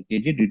 milligram per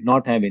kg did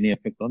not have any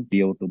effect on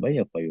PO2 by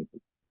FiO2.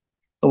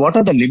 So what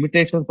are the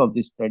limitations of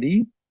this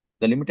study?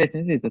 The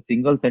limitation is it's a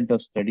single center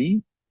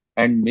study,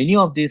 and many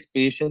of these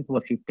patients who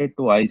were shifted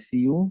to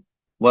ICU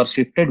were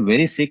shifted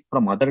very sick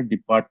from other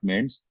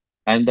departments,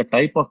 and the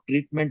type of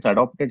treatments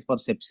adopted for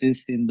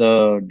sepsis in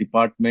the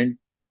department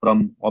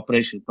from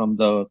operation, from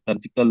the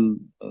surgical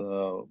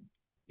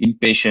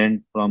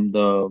inpatient, from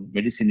the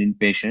medicine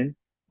inpatient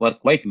were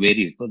quite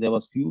varied. So there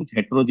was huge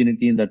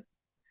heterogeneity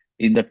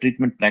in the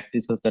treatment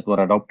practices that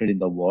were adopted in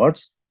the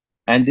wards.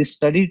 And this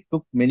study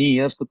took many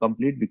years to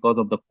complete because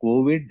of the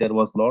COVID. There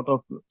was a lot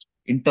of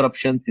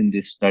interruptions in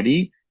this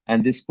study,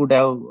 and this could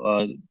have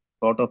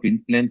sort of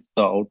influenced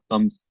the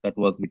outcomes that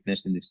was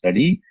witnessed in the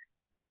study.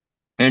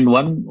 And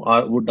one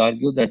would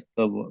argue that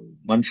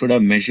one should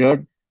have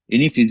measured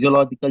any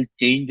physiological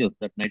changes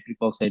that nitric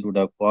oxide would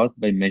have caused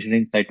by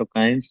measuring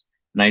cytokines,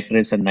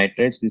 nitrates, and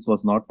nitrates. This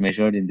was not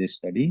measured in this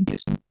study.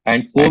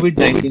 And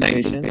COVID-19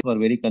 patients were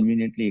very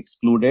conveniently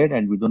excluded,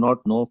 and we do not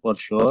know for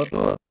sure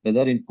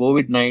whether in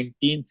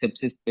COVID-19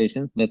 sepsis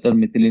patients, whether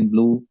methylene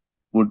blue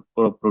would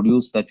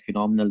produce such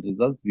phenomenal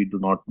results. We do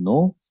not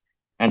know.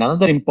 And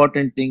another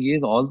important thing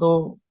is,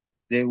 although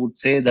they would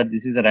say that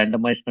this is a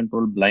randomized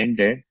control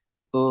blinded,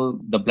 so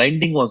the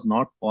blinding was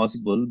not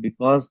possible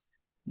because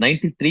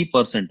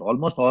 93%,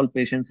 almost all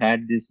patients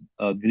had this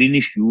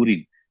greenish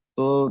urine.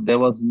 So there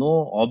was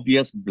no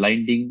obvious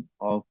blinding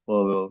of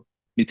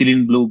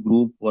methylene blue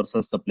group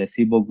versus the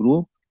placebo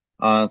group.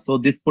 So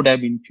this could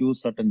have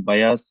infused certain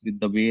bias with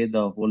the way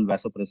the whole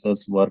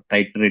vasopressors were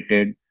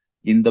titrated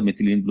in the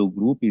methylene blue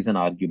group is an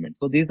argument.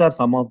 So these are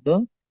some of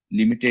the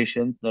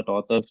limitations that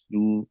authors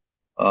do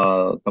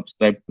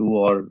subscribe to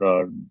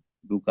or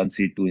do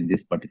concede to in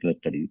this particular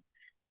study.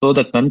 So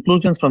the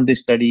conclusions from this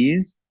study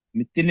is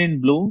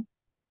methylene blue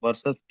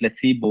versus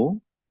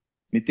placebo.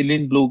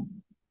 Methylene blue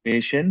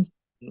patients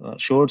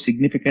showed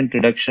significant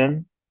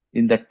reduction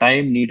in the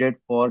time needed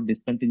for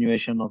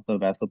discontinuation of the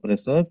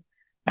vasopressors,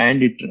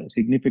 and it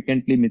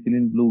significantly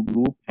methylene blue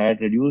group had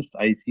reduced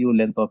ICU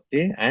length of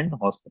stay and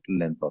hospital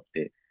length of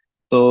stay.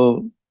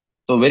 So,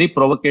 so very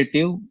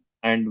provocative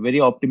and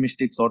very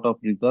optimistic sort of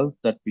results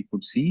that we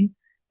could see.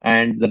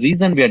 And the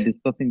reason we are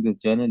discussing this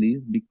journal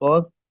is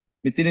because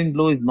methylene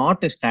blue is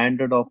not a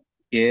standard of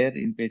care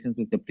in patients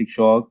with septic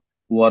shock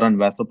who are on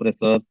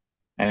vasopressors,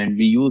 and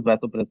we use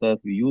vasopressors,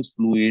 we use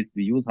fluids,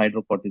 we use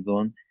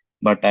hydrocortisone.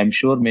 But I'm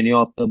sure many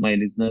of my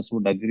listeners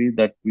would agree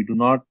that we do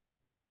not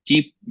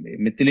keep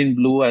methylene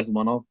blue as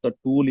one of the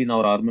tool in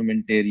our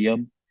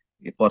armamentarium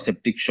for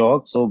septic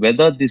shock. So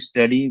whether this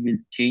study will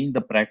change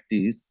the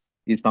practice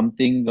is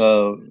something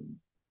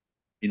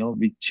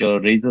which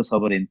raises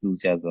our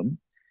enthusiasm.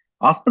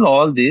 After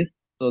all this,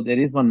 so there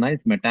is one nice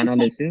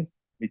meta-analysis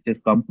which has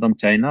come from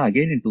China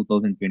again in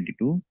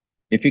 2022.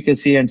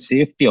 Efficacy and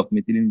safety of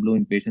methylene blue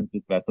in patients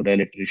with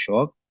vasodilatory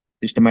shock,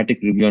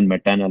 systematic review and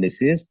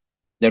meta-analysis.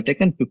 They have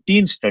taken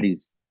 15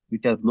 studies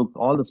which has looked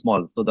all the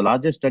small. So the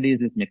largest study is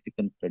this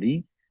Mexican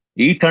study,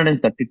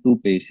 832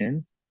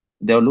 patients.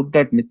 They have looked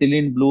at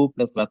methylene blue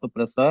plus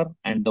vasopressor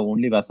and the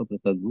only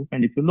vasopressor group.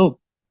 And if you look,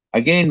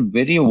 again,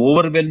 very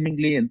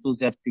overwhelmingly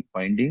enthusiastic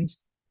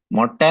findings.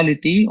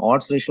 Mortality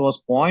odds ratio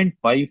was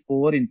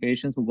 0.54 in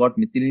patients who got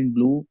methylene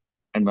blue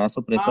and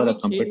vasopressor আমি as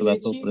খেয়ে compared to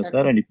নিয়েছি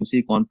vasopressor. এখন And if you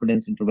see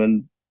confidence interval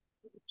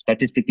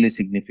statistically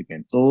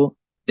significant. So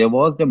there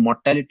was the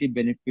mortality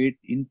benefit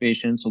in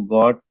patients who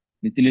got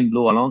methylene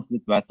blue along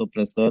with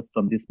vasopressor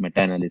from this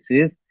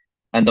meta-analysis.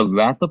 And the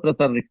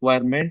vasopressor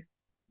requirement,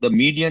 the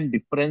median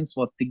difference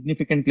was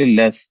significantly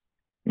less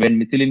when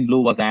methylene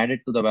blue was added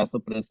to the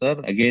vasopressor,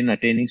 again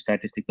attaining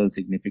statistical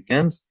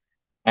significance.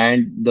 And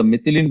the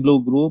methylene blue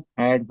group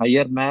had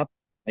higher MAP,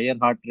 higher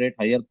heart rate,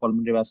 higher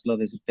pulmonary vascular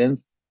resistance,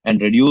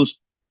 and reduced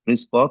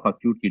risk of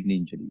acute kidney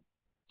injury.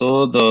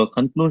 So the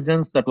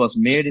conclusions that was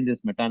made in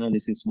this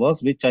meta-analysis was,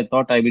 which I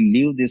thought I will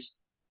leave this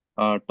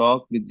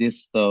talk with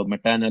this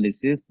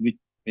meta-analysis, which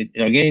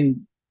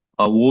again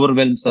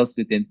overwhelms us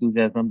with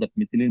enthusiasm that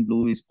methylene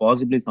blue is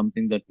possibly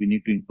something that we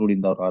need to include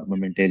in our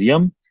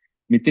armamentarium.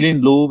 Methylene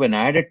blue, when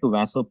added to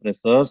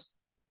vasopressors,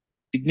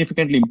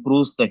 significantly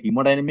improves the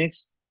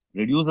hemodynamics,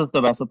 reduces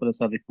the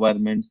vasopressor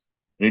requirements,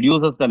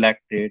 reduces the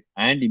lactate,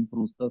 and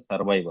improves the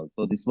survival.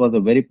 So this was a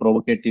very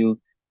provocative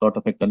sort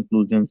of a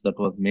conclusions that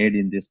was made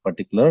in this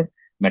particular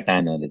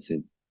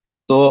meta-analysis.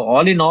 So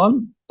all in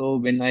all, so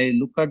when I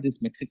look at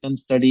this Mexican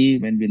study,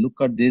 when we look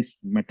at this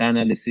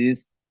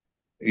meta-analysis,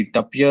 it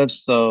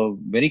appears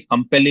very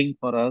compelling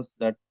for us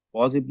that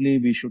possibly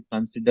we should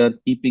consider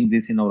keeping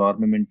this in our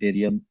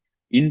armamentarium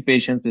in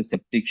patients with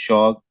septic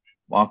shock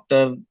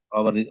after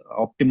our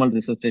optimal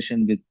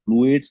resuscitation with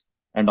fluids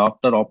and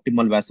after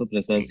optimal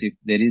vasopressors. If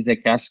there is a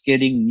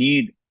cascading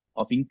need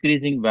of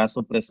increasing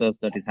vasopressors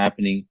that is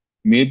happening,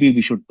 maybe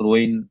we should throw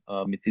in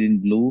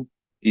methylene blue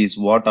is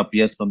what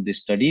appears from this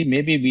study.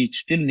 Maybe we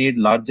still need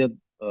larger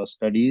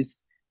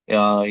studies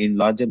in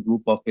larger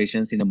group of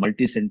patients in a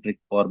multicentric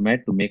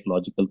format to make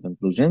logical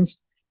conclusions.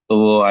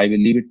 So I will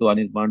leave it to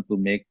Anirban to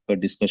make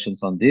discussions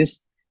on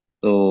this.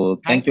 So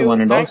thank Thank you, one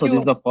you. and all. Thank So this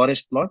is the you.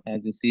 forest plot.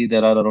 As you see,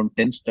 there are around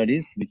 10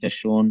 studies which are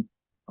shown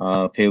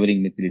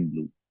favoring methylene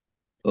blue.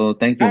 So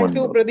thank you, one Thank and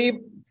you, all.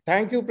 Pradeep.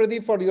 Thank you,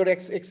 Pradeep, for your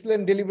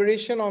excellent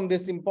deliberation on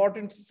this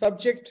important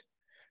subject.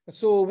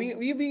 So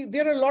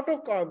there are a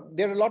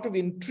lot of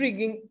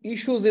intriguing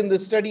issues in the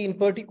study in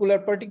particular,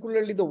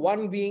 particularly the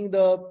one being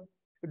the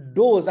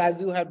dose,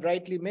 as you have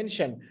rightly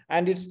mentioned,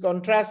 and its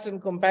contrast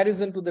and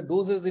comparison to the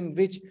doses in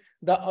which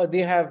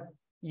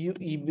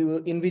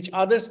in which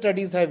other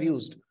studies have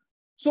used.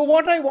 So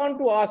what I want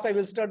to ask, I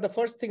will start the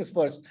first things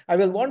first. I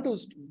will want to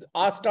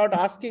start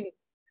asking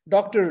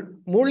Dr.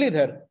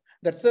 Murlidhar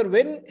that, sir,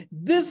 when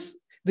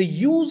the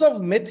use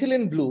of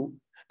methylene blue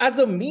as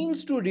a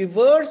means to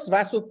reverse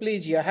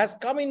vasoplagia has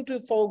come into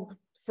fog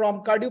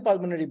from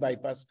cardiopulmonary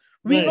bypass.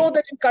 We know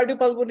that in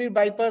cardiopulmonary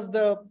bypass,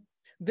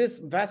 this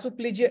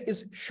vasoplagia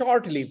is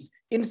short-lived.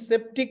 In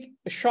septic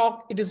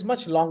shock, it is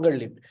much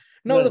longer-lived.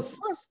 Now, the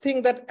first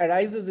thing that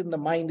arises in the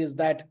mind is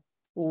that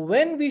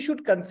when we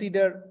should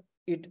consider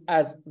it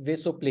as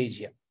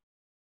vasoplagia.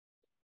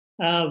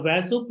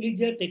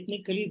 Vasoplagia,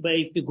 technically,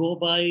 if you go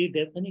by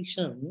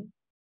definition,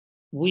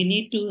 we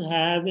need to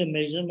have a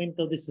measurement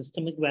of the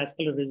systemic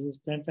vascular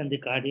resistance and the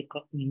cardiac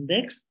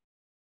index.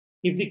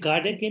 If the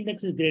cardiac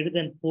index is greater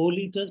than 4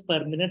 liters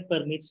per minute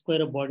per meter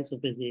square of body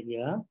surface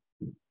area,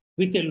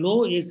 with a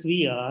low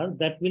SVR,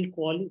 that will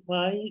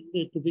qualify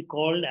to be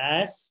called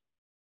as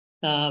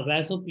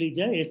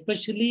vasoplagia,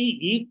 especially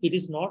if it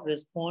is not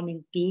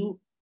responding to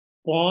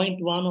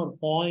 0.1 or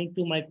 0.2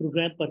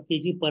 microgram per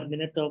kg per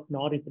minute of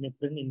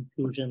norepinephrine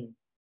infusion.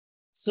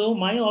 So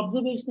my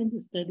observation in the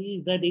study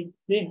is that if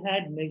they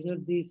had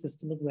measured the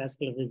systemic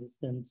vascular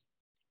resistance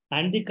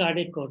and the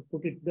cardiac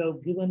output, it would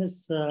have given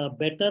us a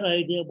better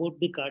idea about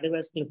the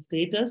cardiovascular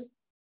status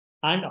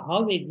and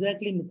how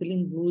exactly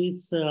methylene blue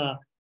is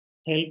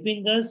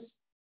helping us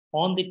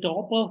on the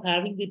top of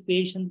having the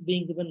patient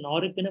being given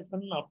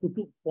norepinephrine up to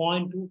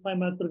 2.25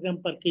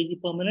 microgram per kg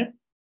per minute,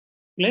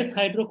 plus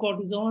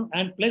hydrocortisone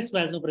and plus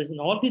vasopressin.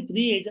 All the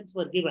three agents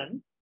were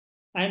given.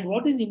 And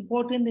what is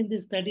important in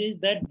this study is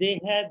that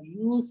they have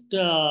used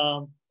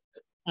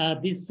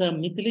this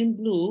methylene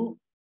blue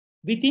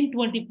within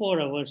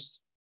 24 hours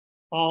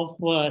of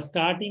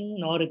starting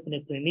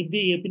norepinephrine. If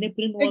the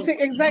epinephrine was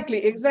exactly,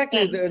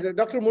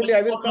 Dr. Murli,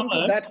 I will come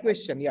to that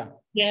question. Yeah,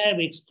 they have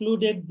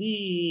excluded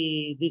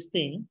this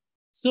thing.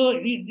 So,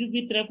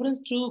 with reference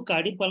to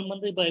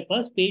cardiopulmonary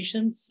bypass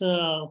patients,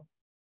 the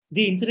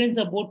incidence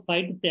about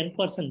 5 to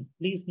 10%.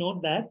 Please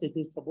note that it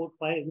is about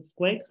 5. It's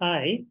quite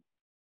high.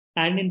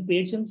 And in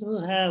patients who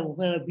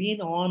have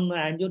been on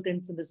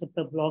angiotensin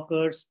receptor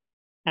blockers,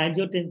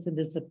 angiotensin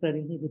receptor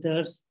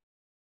inhibitors,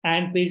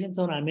 and patients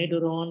on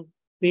amiodarone,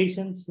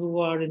 patients who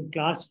are in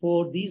class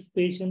 4, these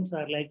patients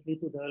are likely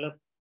to develop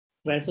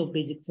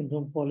vasoplegic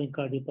syndrome following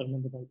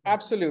cardiopulmonary bypass.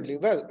 Absolutely.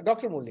 Well,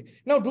 Dr. Murli.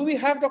 Now, do we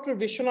have Dr.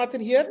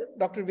 Vishwanathan here?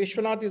 Dr.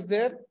 Vishwanath is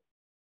there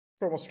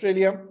from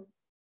Australia.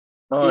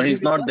 No,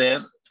 he's not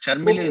there.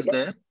 Sharmila is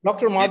there.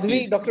 Dr.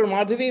 Madhavi, Dr.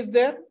 Madhavi is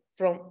there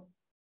from.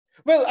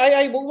 Well,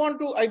 I move on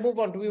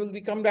to. We will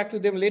come back to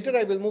them later.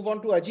 I will move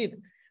on to Ajit.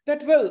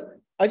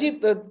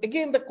 Ajit,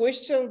 again, the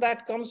question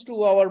that comes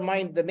to our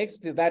mind, the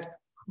next is that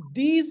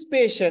these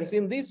patients,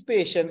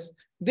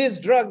 this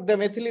drug, the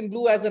methylene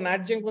blue as an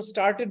adjunct was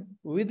started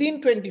within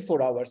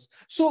 24 hours.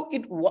 So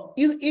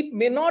it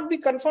may not be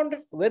confirmed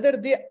whether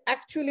they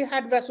actually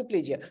had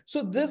vasoplegia.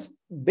 So this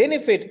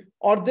benefit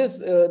or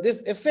this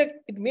effect,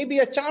 it may be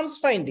a chance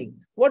finding.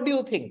 What do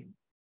you think?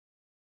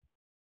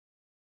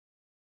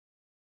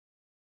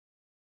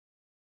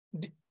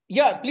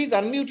 Yeah, please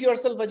unmute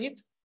yourself,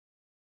 Ajit.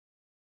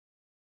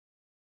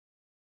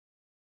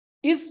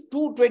 Is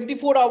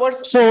 24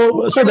 hours?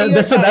 So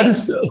that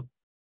is.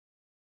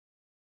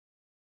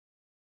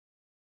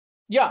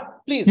 Yeah,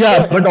 please.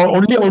 Yeah, but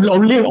only way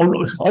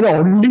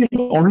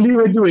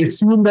to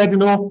assume that,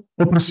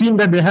 or presume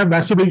that they have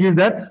vasoplegia is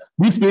that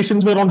these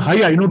patients were on high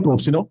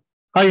inotropes,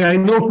 high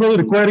inotropes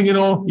requiring,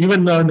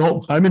 even,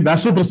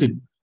 vasopressin.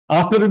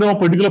 After,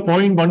 particular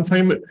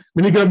 0.15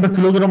 milligram per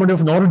kilogram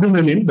of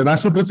noradrenaline, the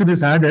vasopressin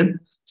is added,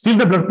 still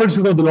the blood pressure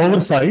is on the lower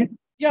side,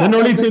 yeah, then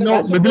only,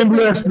 methylene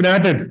blue has been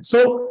added.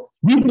 So,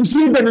 we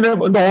perceive that in the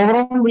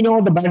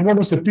overall, the background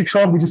of septic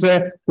shock, which is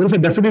there is a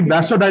definite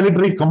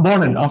vasodilatory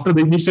component after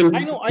the initial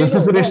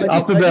resuscitation,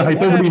 after the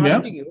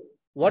hypovolemia.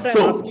 What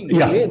I'm asking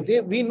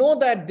you, we know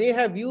that they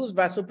have used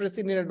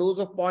vasopressin in a dose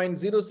of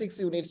 0.06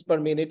 units per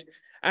minute,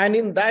 and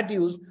in that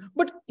use,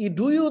 but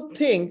do you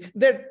think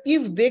that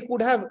if they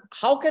could have,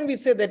 how can we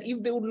say that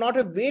if they would not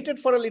have waited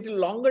for a little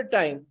longer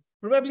time,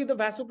 probably the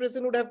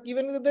vasopressin would have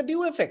given the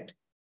due effect?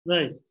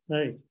 Right.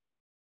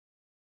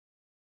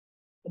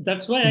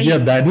 That's why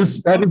that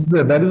is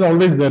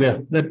always there. Yeah,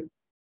 that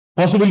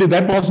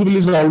possibility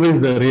is always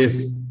there.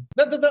 Yes.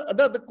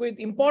 The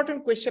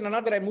important question,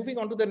 another. I'm moving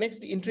on to the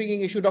next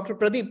intriguing issue, Dr.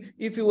 Pradeep.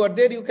 If you are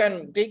there, you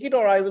can take it,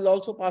 or I will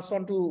also pass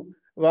on to.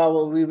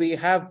 We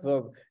have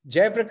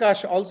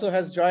Jayaprakash also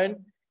has joined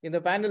in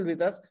the panel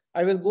with us.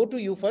 I will go to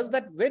you first.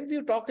 That when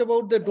we talk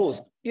about the dose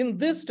in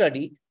this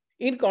study,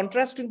 in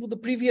contrasting to the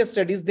previous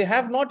studies, they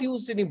have not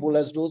used any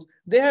bolus dose.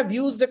 They have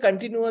used a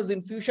continuous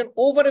infusion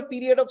over a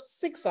period of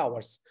 6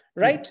 hours,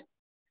 right?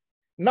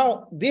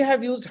 Now, they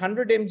have used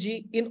 100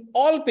 mg in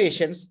all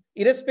patients,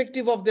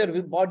 irrespective of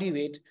their body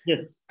weight,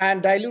 yes,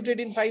 and diluted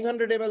in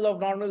 500 ml of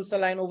normal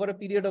saline over a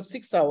period of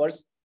 6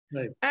 hours.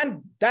 Right.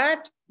 And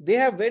that they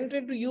have went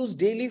into use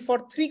daily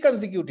for 3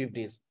 consecutive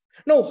days.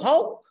 Now,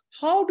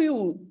 how do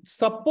you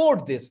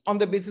support this on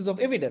the basis of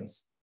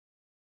evidence?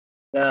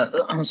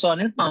 So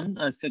Anirban,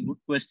 that's a good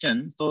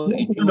question. So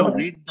if you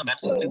read the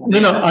manuscript,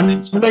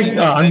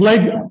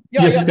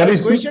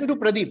 question to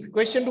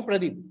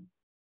Pradeep.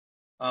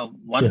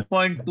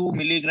 1.2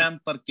 milligram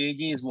per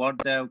kg is what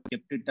they have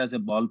kept it as a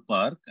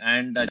ballpark,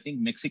 and I think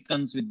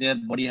Mexicans with their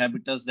body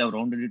habitus, they have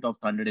rounded it off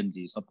to 100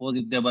 mg. Suppose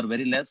if they were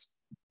very less,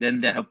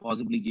 then they have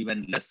possibly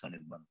given less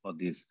Anirban for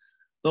this.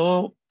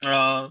 So,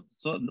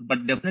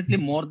 but definitely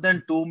more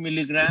than 2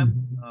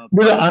 milligram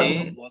per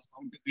day was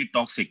found to be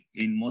toxic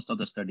in most of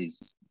the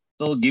studies.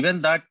 So,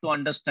 given that to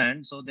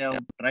understand, so they have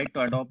tried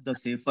to adopt the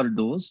safer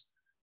dose,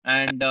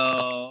 and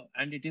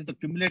it is the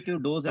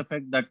cumulative dose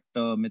effect that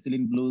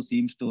methylene blue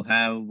seems to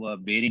have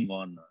bearing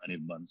on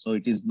Anirban. So,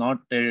 it is not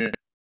a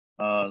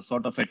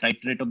sort of a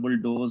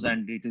titratable dose,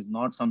 and it is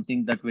not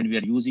something that when we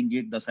are using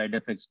it, the side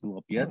effects do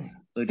appear.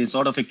 So it is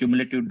sort of a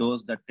cumulative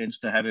dose that tends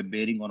to have a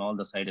bearing on all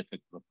the side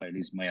effect profile,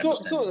 is my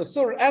understanding.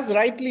 So as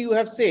rightly you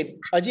have said,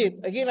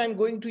 Ajit, again, I'm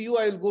going to you.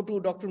 I will go to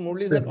Dr.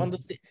 Muralidhar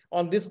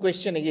on this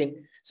question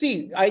again.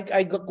 See,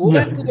 I go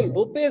back to the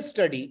Lopez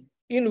study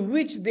in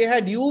which they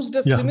had used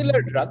a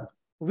similar drug,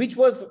 which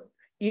was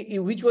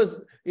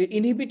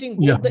inhibiting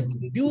both the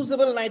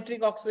inducible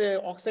nitric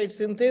oxide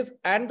synthase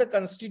and the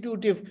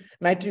constitutive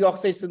nitric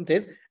oxide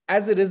synthase,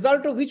 as a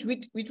result of which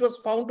was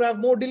found to have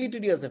more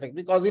deleterious effect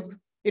because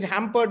it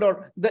hampered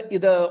or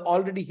the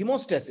already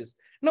hemostasis.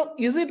 Now,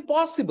 is it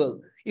possible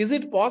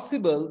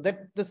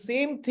that the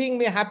same thing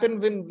may happen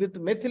with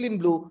methylene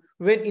blue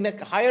when in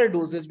a higher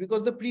dosage,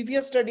 because the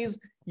previous studies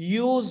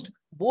used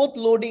both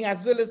loading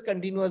as well as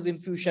continuous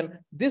infusion.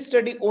 This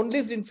study only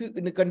is in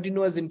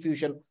continuous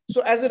infusion.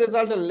 So as a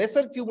result, a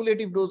lesser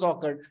cumulative dose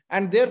occurred,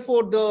 and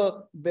therefore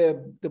the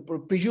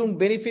presumed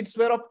benefits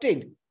were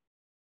obtained.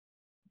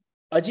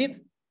 Ajit,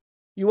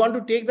 you want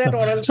to take that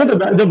or else? So the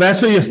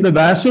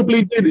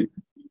vasoplegia.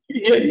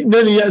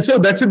 So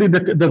that's it.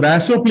 The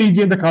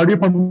vasoplegia and the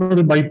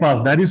cardiopulmonary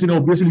bypass. That is,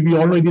 obviously we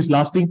all know it is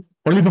lasting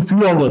only for a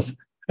few hours.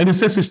 And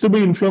it's a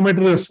systemic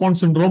inflammatory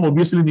response syndrome.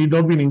 Obviously, need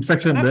not be an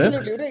infection there.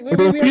 Absolutely. But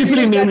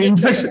obviously,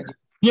 infection.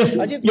 Yes.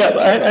 Ajit,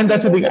 and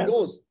that's the thing.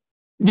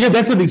 Yeah,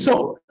 that's the thing.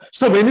 So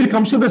when it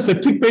comes to the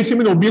septic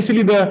patient,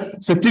 obviously the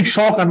septic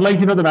shock, unlike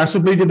the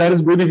vasoplate, that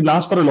is going to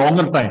last for a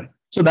longer time.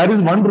 So that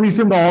is one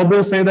reason the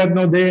authors say that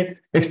they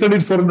extend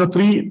it for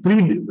three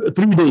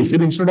days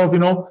instead of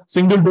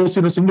single dose,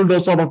 single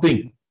dose sort of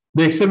thing.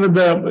 They extended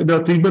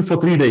the treatment for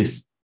 3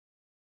 days.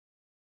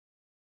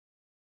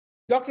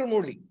 Dr.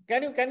 Murli,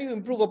 can you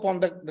improve upon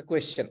the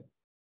question?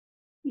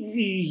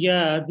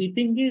 Yeah, the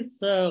thing is,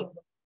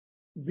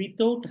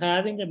 without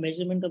having a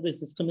measurement of the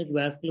systemic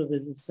vascular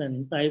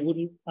resistance, I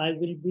will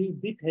be a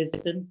bit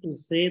hesitant to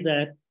say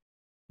that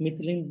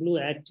methylene blue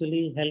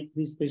actually helped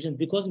these patients,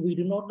 because we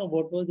do not know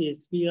what was the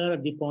SVR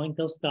at the point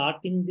of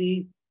starting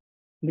the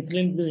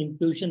methylene blue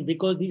infusion,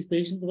 because these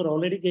patients were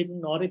already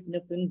getting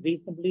norepinephrine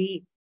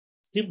reasonably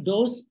stiff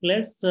dose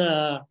plus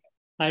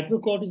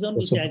hydrocortisone,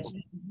 which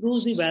actually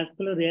improves the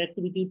vascular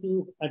reactivity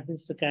to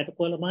administer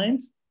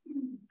catecholamines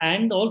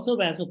and also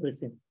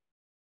vasopressin.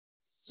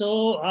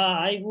 So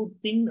I would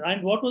think,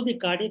 and what was the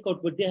cardiac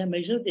output? They have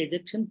measured the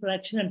ejection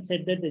fraction and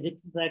said that the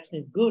ejection fraction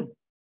is good.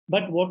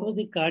 But what was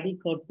the cardiac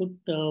output?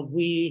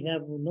 We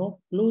have no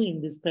clue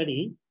in this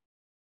study.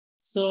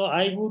 So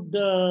I would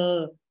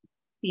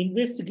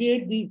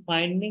investigate the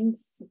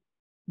findings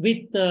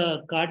with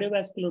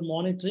cardiovascular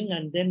monitoring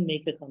and then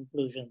make a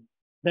conclusion.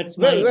 That's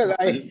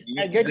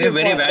I get your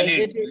point.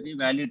 Very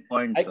valid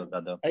point,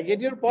 Dada. I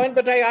get your point,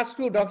 but I asked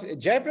you, Dr.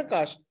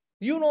 Jayaprakash,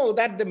 you know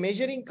that the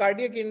measuring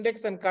cardiac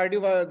index and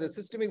the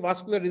systemic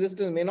vascular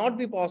resistance may not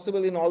be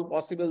possible in all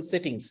possible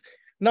settings.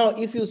 Now,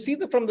 if you see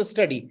from the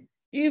study,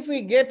 if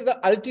we get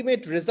the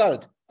ultimate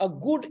result, a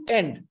good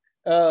end,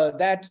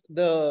 that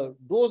the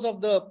dose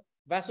of the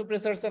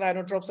vasopressors and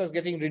inotropes is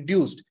getting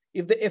reduced,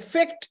 if the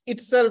effect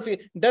itself,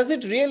 does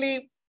it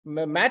really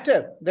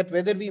matter that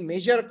whether we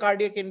measure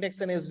cardiac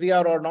index and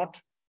SVR or not?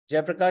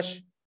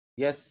 Jayaprakash?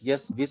 Yes,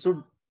 we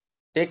should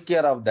take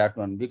care of that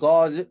one,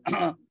 because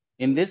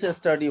in this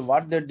study,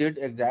 what they did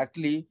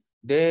exactly,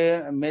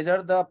 they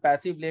measure the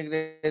passive leg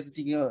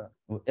resisting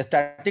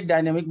static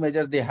dynamic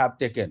measures they have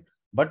taken.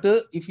 But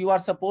if you are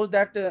suppose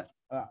that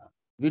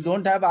we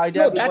don't have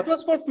idea. No, that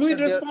was for fluid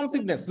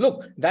responsiveness.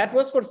 Look, that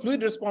was for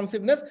fluid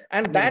responsiveness,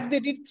 and that they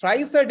did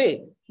thrice a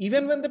day,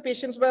 even when the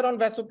patients were on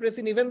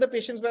vasopressin, even the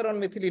patients were on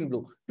methylene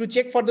blue, to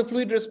check for the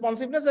fluid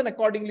responsiveness and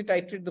accordingly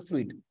titrate the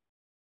fluid.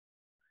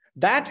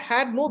 That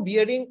had no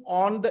bearing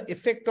on the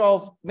effect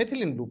of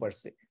methylene blue per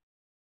se.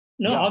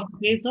 No, on the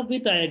face of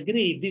it, I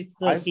agree. This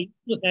seems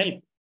to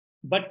help.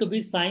 But to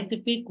be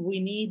scientific, we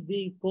need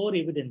the core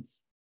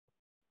evidence.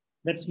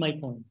 That's my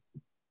point.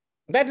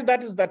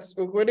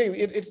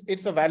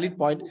 It's a valid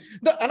point.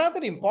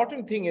 Another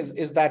important thing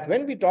is that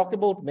when we talk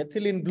about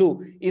methylene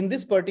blue in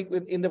this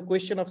particular, in the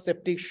question of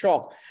septic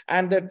shock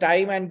and the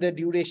time and the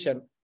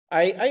duration,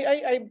 when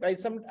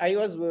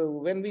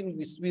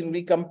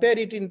we compare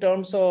it in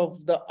terms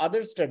of the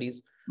other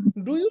studies,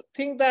 do you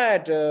think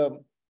that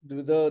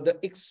the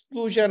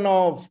exclusion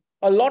of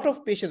a lot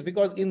of patients,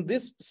 because in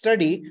this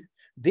study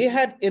they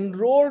had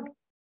enrolled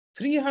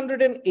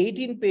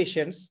 318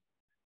 patients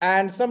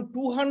and some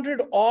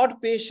 200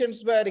 odd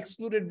patients were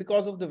excluded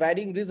because of the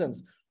varying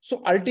reasons.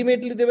 So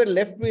ultimately they were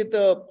left with,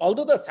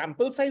 although the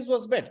sample size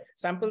was met,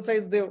 sample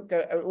size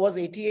was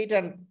 88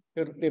 and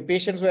the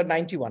patients were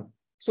 91.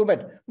 So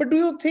bad. But do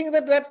you think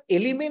that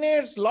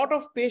eliminates a lot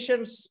of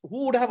patients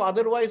who would have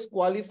otherwise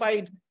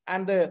qualified,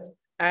 and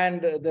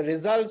the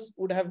results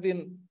would have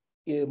been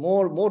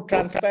more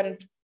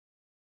transparent?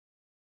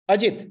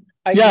 Ajit.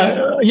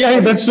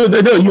 That's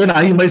even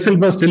I myself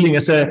was telling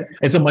as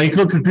a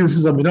micro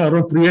criticism,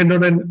 around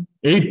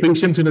 308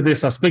 patients, they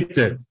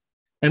suspected,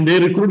 and they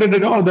recruited,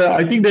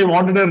 I think they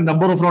wanted a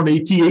number of around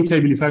 88, I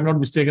believe, if I'm not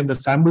mistaken. The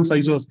sample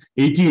size was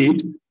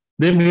 88.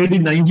 They made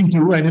it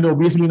 92, and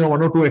obviously,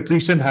 1 or 2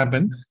 attrition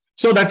happened.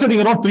 So that's it.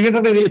 Around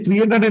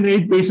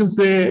 308 patients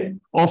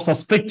of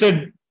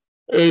suspected,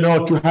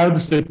 to have the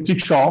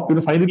septic shock.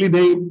 Finally,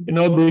 they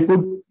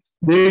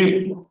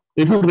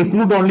could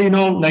recruit only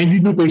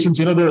 92 patients.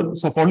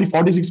 So only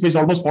 46 patients,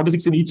 almost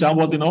 46 in each arm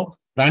was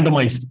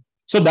randomized.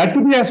 So that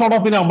could be a sort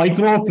of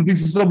micro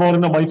criticism or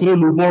micro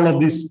loophole of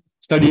this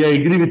study. I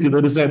agree with you.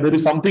 There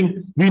is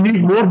something we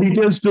need more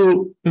details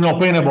to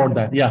opine about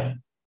that. Yeah.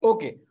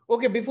 Okay.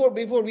 Before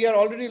we are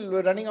already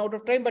running out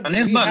of time, but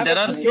Anirban, there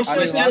are a few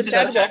questions in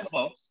the chat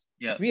box.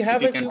 Yeah, we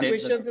have a few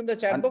questions in the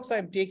chat box.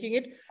 I'm taking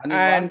it.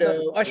 And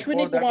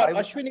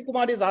Ashwini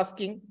Kumar is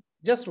asking,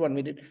 just 1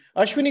 minute.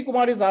 Ashwini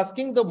Kumar is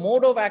asking the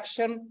mode of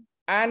action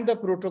and the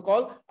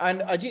protocol. And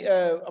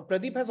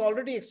Pradeep has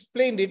already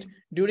explained it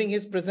during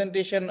his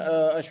presentation,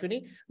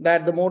 Ashwini,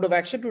 that the mode of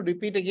action, to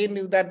repeat again,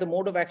 is that the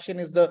mode of action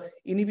is the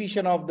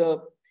inhibition of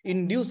the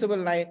inducible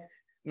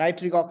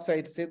nitric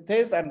oxide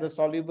synthase and the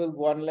soluble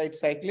guanylate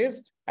cyclase,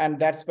 and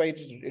that's why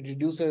it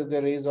reduces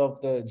the raise of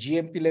the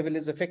GMP level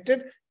is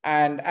affected.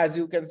 And as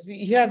you can see,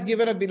 he has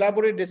given a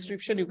elaborate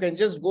description. You can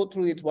just go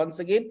through it once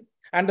again.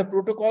 And the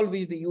protocol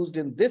which they used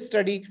in this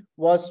study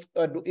was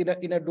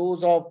in a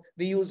dose of,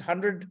 they used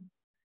 100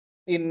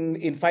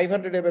 in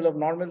 500 ml of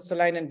normal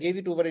saline and gave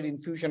it over an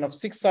infusion of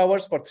 6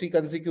 hours for 3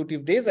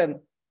 consecutive days. And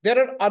There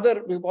are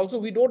other, also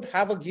we don't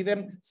have a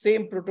given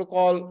same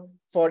protocol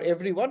for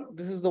everyone.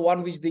 This is the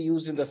one which they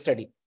used in the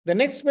study. The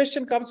next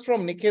question comes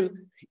from Nikhil.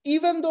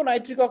 Even though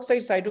nitric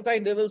oxide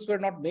cytokine levels were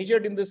not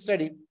measured in this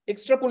study,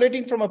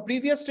 extrapolating from a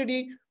previous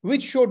study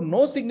which showed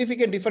no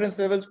significant difference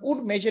levels,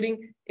 would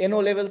measuring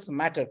NO levels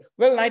matter?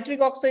 Well, nitric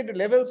oxide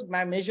levels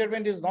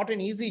measurement is not an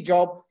easy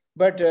job,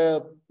 but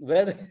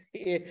well,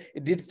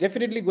 it's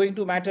definitely going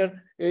to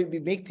matter.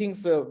 It make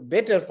things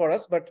better for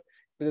us, but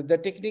the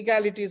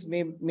technicalities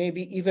may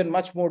be even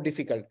much more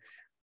difficult.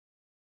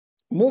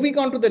 Moving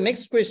on to the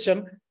next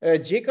question,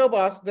 Jacob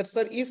asked that,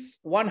 sir, if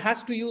one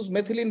has to use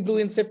methylene blue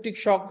in septic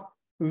shock,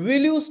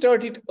 will you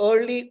start it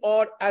early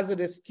or as a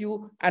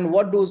rescue, and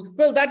what dose?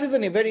 Well, that is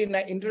a very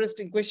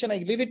interesting question. I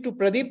leave it to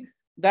Pradeep,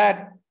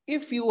 that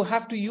if you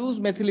have to use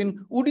methylene,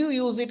 would you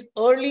use it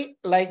early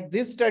like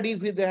this study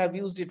where they have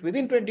used it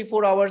within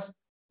 24 hours?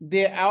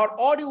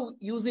 Or you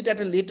use it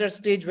at a later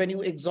stage when you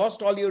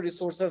exhaust all your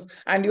resources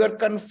and you are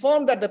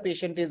confirmed that the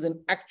patient is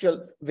in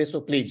actual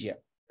vasoplagia?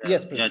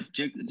 Yes, yeah,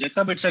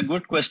 Jacob, it's a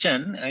good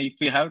question. If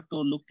we have to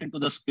look into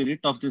the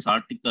spirit of this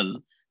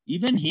article,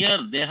 even here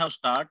they have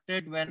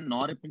started when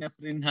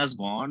norepinephrine has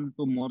gone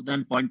to more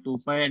than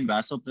 0.25 and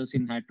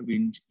vasopressin had to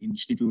be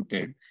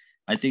instituted.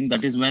 I think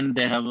that is when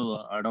they have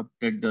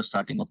adopted the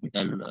starting of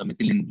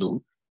methylene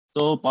blue.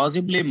 So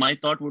possibly my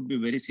thought would be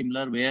very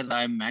similar, where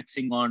I'm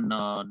maxing on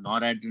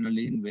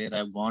noradrenaline, where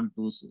I've gone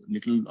to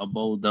little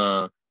above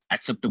the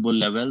acceptable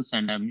levels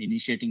and I'm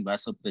initiating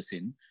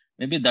vasopressin.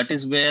 Maybe that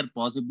is where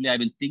possibly I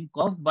will think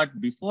of, but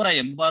before I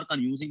embark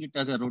on using it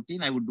as a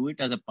routine, I would do it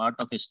as a part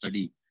of a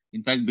study.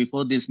 In fact,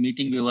 before this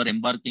meeting, we were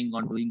embarking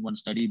on doing one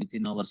study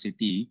within our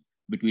city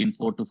between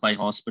 4 to 5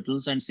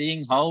 hospitals and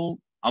seeing how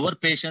our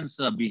patients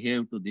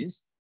behave to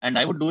this. And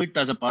I would do it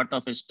as a part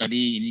of a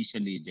study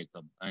initially,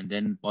 Jacob, and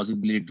then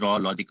possibly draw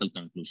logical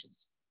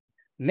conclusions.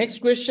 Next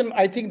question,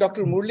 I think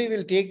Dr. Murli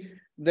will take.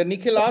 The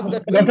Nikhil asked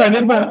that. Dr.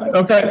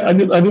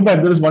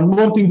 Anirban, there is one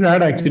more thing to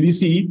add actually.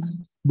 See,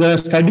 the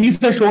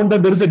studies have shown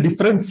that there is a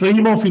different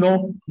frame of, the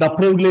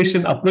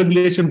upregulation,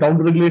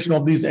 downregulation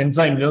of these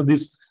enzymes,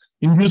 this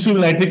inducible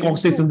nitric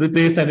oxide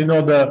synthase and,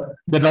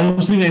 the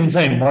downstream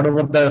enzyme,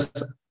 whatever the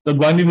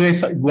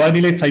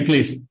guanylate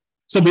cyclase.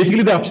 So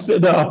basically the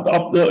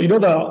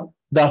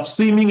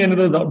upstreaming and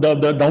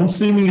the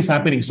downstreaming is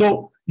happening.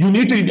 So you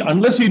need to,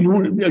 unless you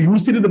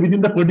use it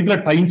within the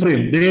particular time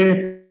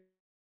frame,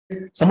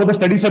 some of the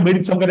studies have made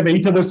it some kind of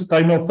 8 hours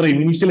time of frame.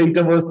 Initial 8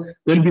 hours,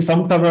 there will be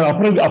some kind of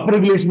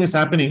upregulation is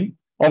happening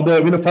of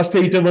the first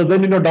 8 hours,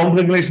 then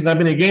downregulation is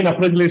happening, again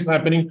upregulation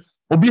happening.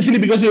 Obviously,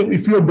 because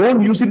if you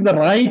don't use it in the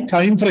right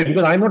time frame,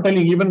 because I'm not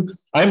telling, even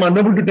I'm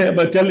unable to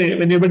tell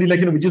anybody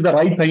which is the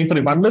right time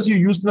frame. Unless you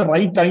use the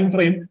right time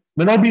frame,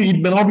 it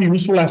may not be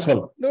useful as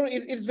well. No,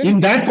 it's very in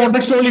that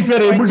context only, if you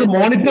are able to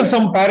monitor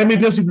some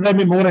parameters, it will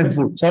be more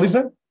helpful. Sorry,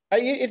 sir.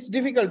 It's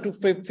difficult to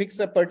fix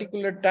a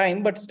particular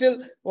time, but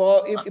still,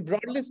 if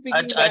broadly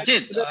speaking,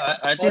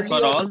 Ajit,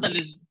 for all the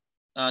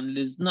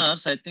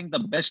listeners, I think the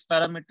best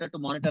parameter to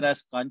monitor,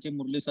 as Kanchi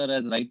Murli sir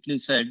has rightly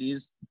said,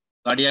 is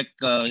cardiac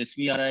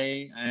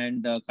SVRI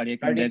and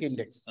cardiac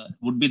index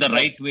would be the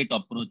right way to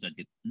approach,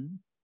 Ajit,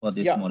 for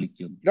this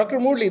molecule. Dr.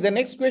 Murli, the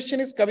next question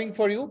is coming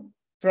for you.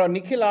 From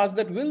Nikhil asked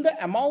that, will the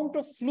amount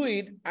of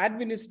fluid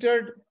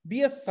administered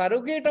be a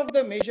surrogate of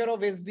the measure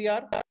of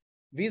SVR?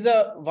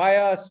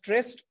 Via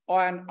stressed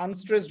and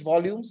unstressed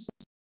volumes,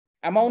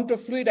 amount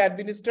of fluid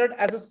administered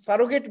as a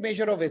surrogate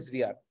measure of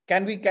SVR.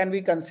 Can we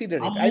consider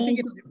it? I think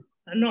it's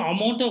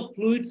amount of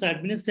fluids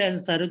administered as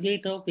a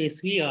surrogate of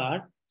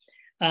SVR.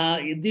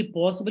 The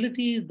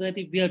possibility is that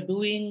if we are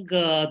doing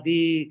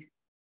the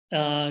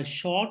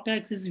short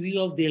axis view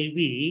of the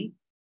LV,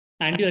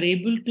 and you are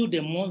able to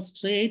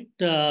demonstrate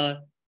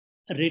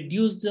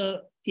reduced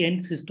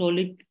end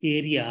systolic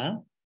area,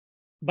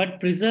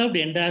 but preserved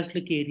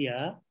end-diastolic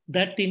area,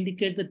 that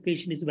indicates that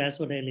patient is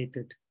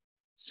vasodilated.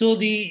 So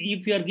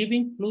if you are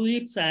giving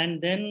fluids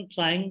and then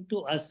trying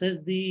to assess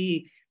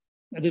the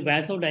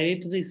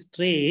vasodilatory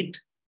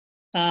state,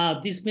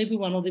 this may be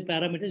one of the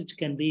parameters which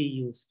can be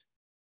used.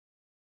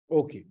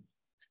 Okay.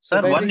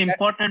 So one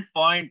important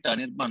point,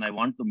 Anirban, I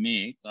want to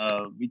make,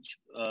 which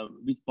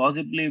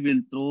possibly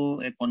will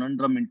throw a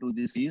conundrum into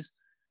this is,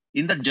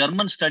 in the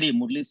German study,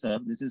 Murli sir,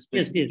 this is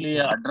specifically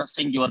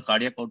addressing your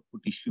cardiac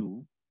output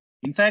issue.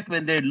 In fact,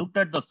 when they looked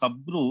at the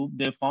subgroup,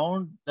 they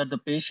found that the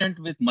patient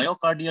with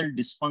myocardial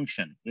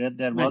dysfunction, where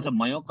there was a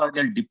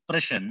myocardial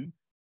depression,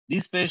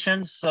 these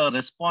patients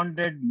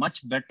responded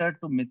much better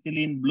to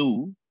methylene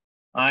blue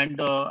and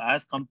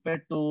as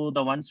compared to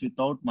the ones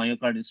without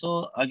myocardial.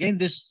 So again,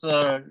 this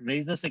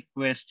raises a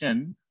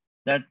question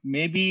that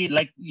maybe,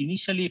 like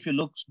initially, if you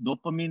look,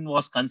 dopamine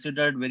was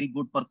considered very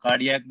good for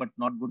cardiac, but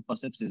not good for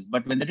sepsis.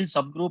 But when they did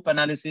subgroup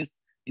analysis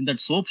in that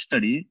SOAP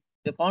study,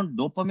 they found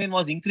dopamine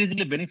was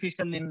increasingly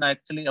beneficial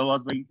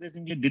was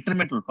increasingly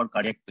detrimental for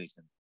cardiac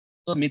patients.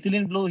 So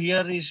methylene blue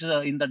here is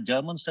in the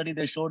German study,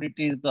 they showed it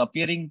is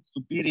appearing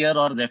superior,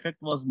 or the effect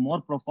was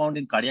more profound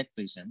in cardiac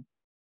patients.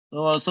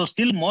 So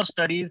still more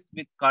studies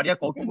with cardiac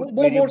output More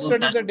variables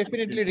studies are and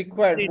definitely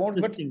required. Very More,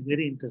 but interesting,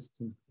 very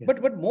interesting. Yeah.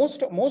 but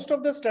most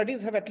of the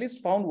studies have at least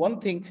found one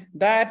thing,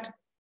 that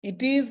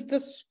it is the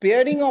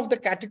sparing of the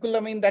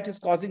catecholamine that is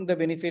causing the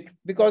benefit,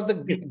 because the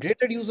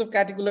greater use of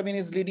catecholamine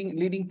is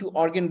leading to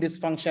organ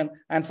dysfunction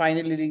and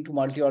finally leading to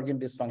multi-organ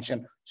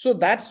dysfunction. So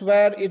that's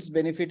where its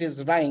benefit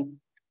is lying.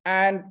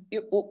 And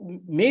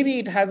maybe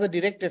it has a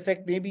direct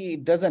effect, maybe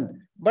it doesn't,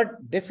 but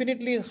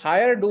definitely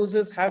higher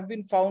doses have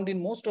been found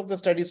in most of the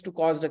studies to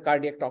cause the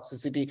cardiac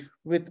toxicity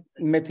with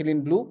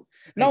methylene blue.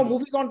 Now,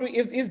 moving on to,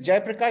 is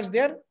Jaiprakash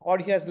there or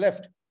he has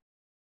left?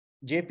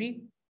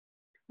 JP?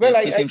 Well,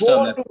 Yes, I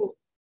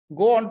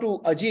go on to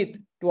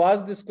Ajit to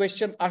ask this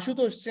question.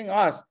 Ashutosh Singh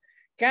asks,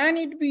 can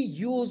it be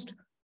used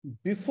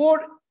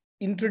before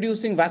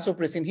introducing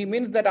vasopressin? He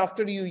means that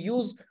after you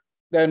use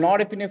the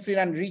norepinephrine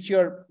and reach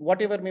your,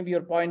 whatever maybe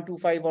your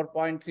 0.25 or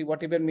 0.3,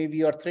 whatever may be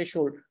your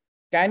threshold,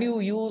 can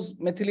you use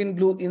methylene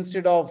blue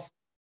instead of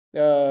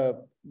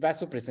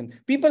vasopressin?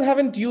 People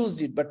haven't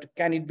used it, but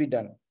can it be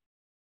done?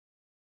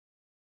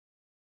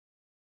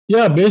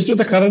 Yeah, based on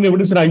the current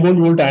evidence, I won't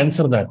be able to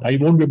answer that. I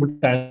won't be able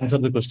to answer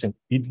the question.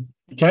 It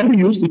can be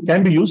used,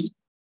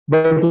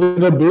 but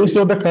based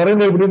on the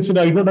current evidence,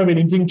 I don't have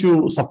anything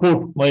to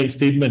support my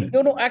statement.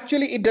 No,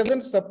 actually, it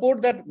doesn't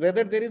support that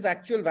whether there is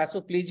actual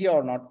vasoplegia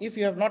or not. If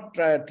you have not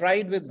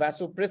tried with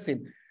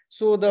vasopressin,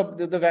 so the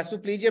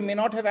vasoplegia may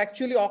not have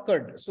actually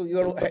occurred. So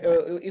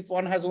if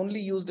one has only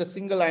used a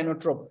single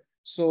inotrope,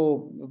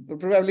 so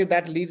probably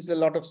that leaves a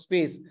lot of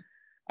space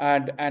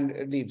and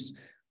leaves.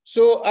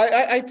 So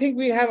I think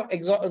we have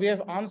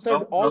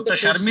answered all the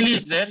questions. Sharmili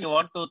is there. You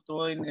want to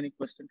throw in any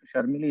question to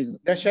Sharmili?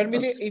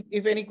 Sharmili,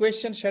 if any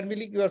question,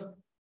 Sharmili, you are.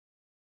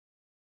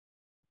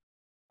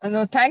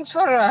 No, thanks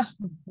for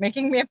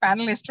making me a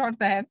panelist on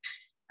that.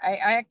 I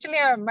actually,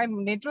 my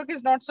network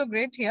is not so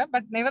great here,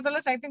 but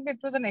nevertheless, I think it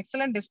was an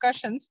excellent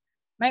discussions.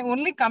 My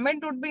only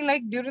comment would be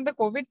like during the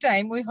COVID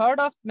time, we heard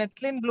of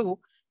methylene blue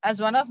as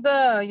one of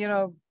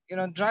the,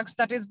 drugs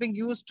that is being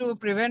used to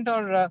prevent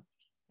or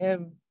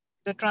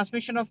the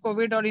transmission of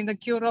COVID or in the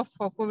cure of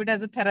COVID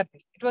as a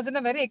therapy. It was in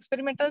a very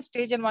experimental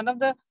stage and one of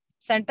the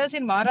centers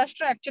in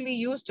Maharashtra actually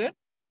used it.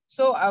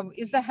 So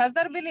has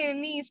there been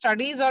any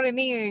studies or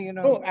any,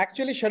 No,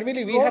 actually,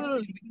 Sharmili, we have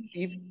seen,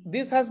 if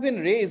this has been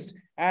raised,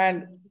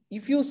 and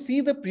if you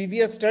see the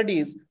previous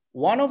studies,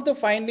 one of the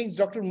findings,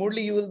 Dr.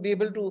 Murli, you will be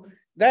able to,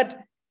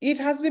 that it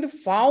has been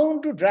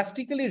found to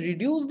drastically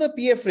reduce the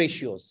PF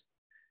ratios.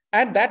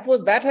 And that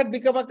had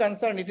become a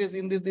concern. It is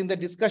in the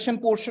discussion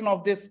portion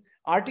of this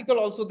article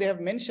also, they have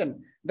mentioned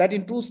that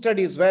in 2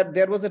 studies where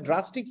there was a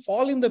drastic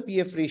fall in the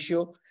PF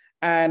ratio,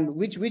 and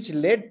which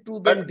led to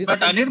them.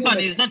 But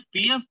Anirban, is that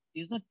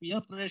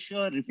PF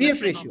ratio a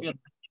reflection of your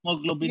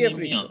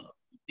hemoglobinemia?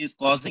 Is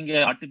causing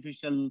a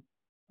artificial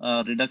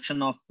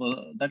reduction of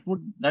that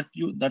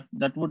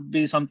would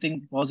be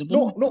something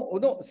possible?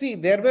 No. See,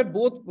 there were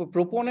both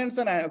proponents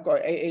and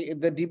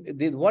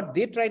what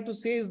they tried to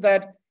say is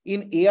that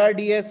in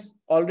ARDS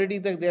already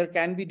there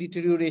can be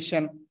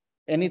deterioration,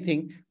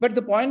 anything. But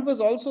the point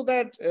was also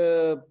that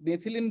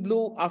methylene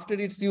blue, after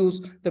its use,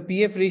 the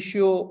PF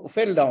ratio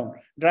fell down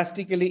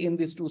drastically in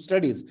these 2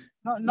 studies.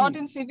 No, not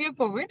in severe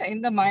COVID,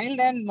 in the mild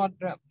and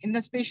moderate,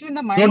 especially in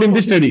the mild. Not in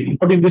this study.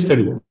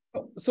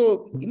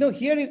 So,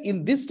 here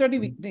in this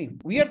study,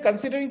 we are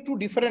considering 2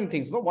 different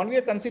things. One, we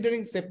are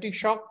considering septic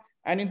shock,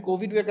 and in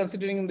COVID, we are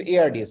considering the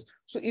ARDS.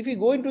 So if we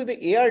go into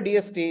the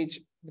ARDS stage,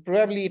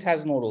 probably it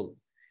has no role.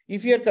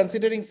 If you are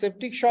considering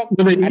septic shock at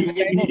the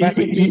time of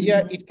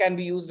vasoplegia, it can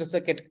be used as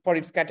for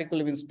its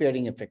catecholamine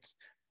sparing effects.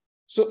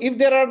 So if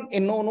there are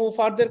no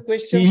further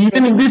questions,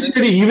 even in this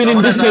study,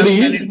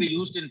 can it be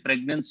used in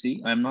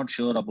pregnancy? I'm not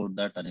sure about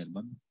that,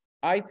 Anirban.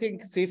 I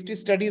think safety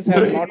studies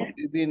have not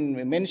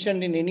been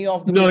mentioned in any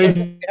of the. No,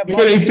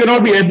 it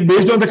cannot be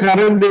based on the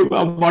current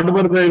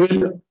whatever they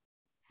will.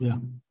 Yeah.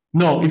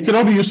 No, it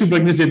cannot be used in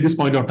pregnancy at this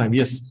point of time.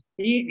 Yes.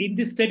 In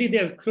this study, they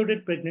have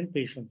excluded pregnant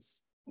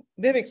patients.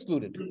 They've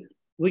excluded.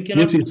 We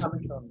cannot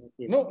comment on that.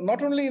 Yes. No,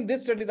 not only in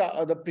this study,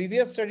 the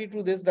previous study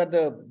to this, that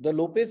the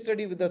Lopez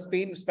study with the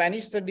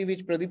Spanish study,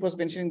 which Pradeep was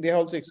mentioning, they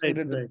also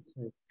excluded the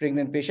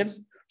pregnant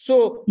patients.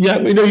 So yeah,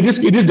 it is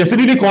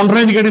definitely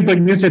contraindicated in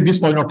pregnancy at this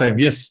point of time.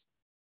 Yes.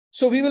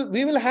 So we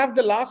will have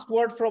the last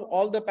word from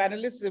all the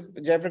panelists. If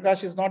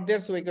Jaiprakash is not there,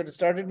 so we could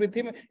start it with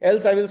him.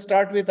 Else, I will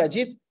start with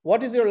Ajit.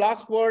 What is your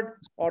last word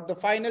or the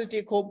final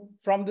take home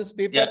from this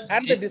paper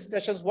and the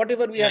discussions,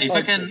 whatever we have?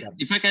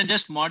 If I can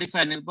just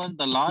modify, Nirban,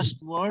 the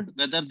last word,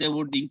 whether they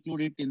would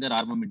include it in their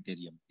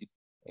armamentarium.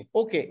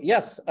 Okay.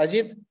 Yes,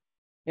 Ajit.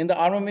 In the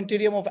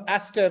armamentarium of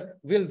Aster,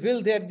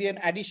 will there be an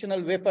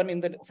additional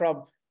weapon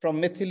from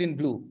methylene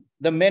blue?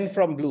 The men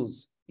from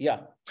blues. Yeah.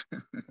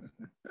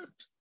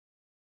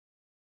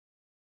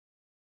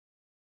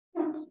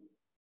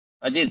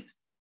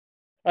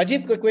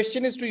 Ajit, the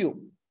question is to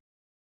you.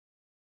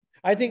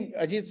 I think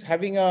Ajit's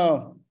having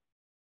a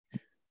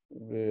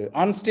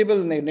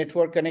unstable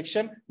network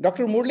connection.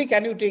 Dr. Murli,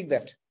 can you take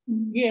that?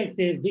 Yes,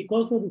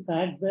 because of the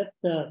fact that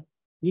the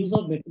use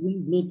of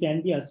methylene blue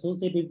can be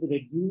associated with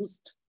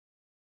reduced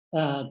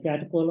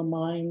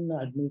catecholamine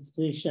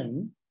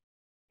administration,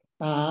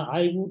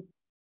 I would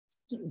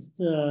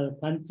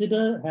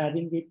consider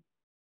having it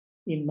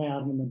in my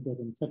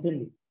armamentarium,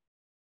 certainly,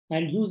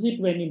 and use it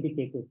when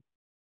indicated,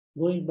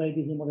 going by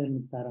the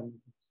hemodynamic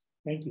parameters.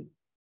 Thank you.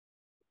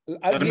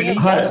 Hi,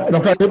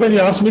 Dr. Adeban, you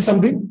asked me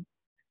something?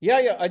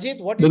 Yeah,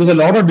 Ajit, what is there is a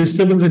lot of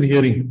disturbance in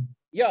hearing.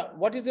 Yeah,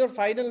 what is your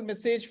final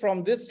message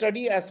from this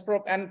study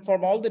and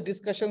from all the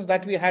discussions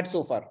that we had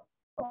so far?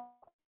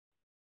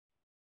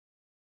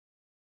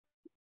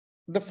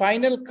 The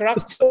final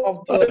crux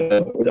of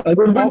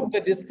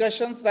the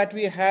discussions that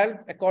we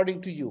had,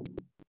 according to you,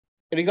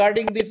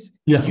 regarding this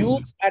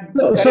use at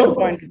this current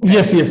point.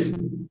 Yes,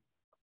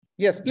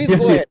 please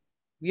go ahead.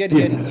 We are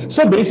hearing.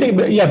 So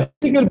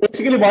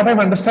basically, what I'm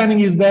understanding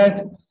is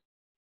that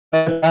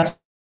having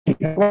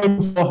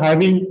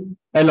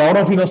a lot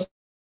of even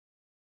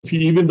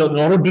the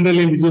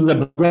noradrenaline, which is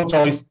the drug of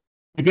choice,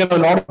 you can have a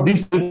lot of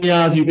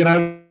dyspneas, you can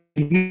have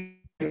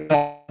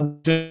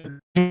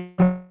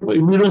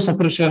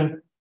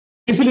immunosuppression.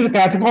 Basically, the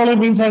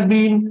catecholamines has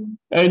been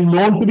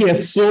known to be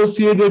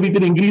associated with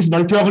an increased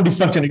multi-organ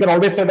dysfunction. You can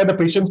always say that the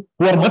patients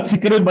who are much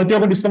sicker with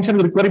multi-organ dysfunction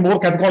is requiring more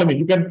catecholamine.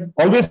 You can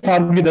always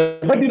argue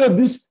that, but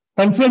this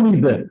concern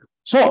is there.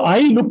 So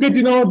I look at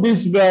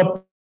this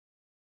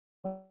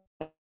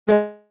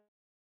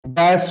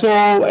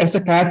vaso as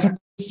a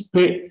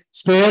catecholamine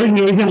sparing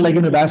agent, like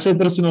in a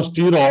vasopressin or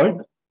steroid,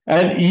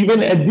 and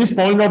even at this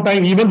point of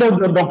time, even though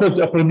Dr.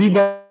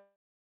 Pradeep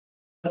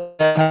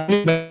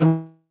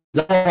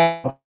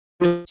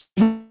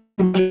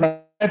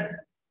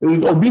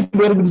obviously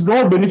there is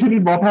no benefit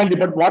in mortality,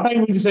 but what I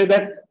mean to say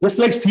that just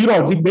like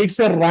steroids, it makes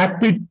a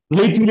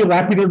relatively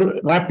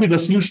rapid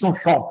resolution of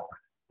shock.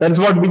 That is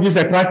what is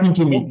attracting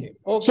to me.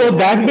 Okay. So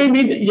that may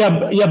mean,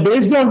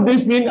 based on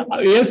this,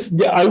 yes,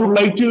 I would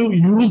like to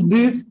use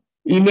this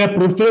in a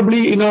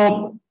preferably,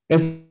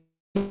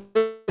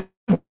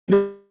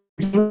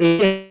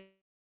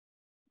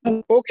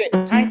 Okay,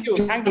 thank you,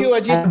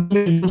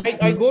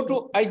 Ajit. I go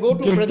to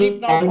Pradeep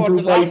now for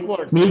the last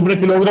words. Ml per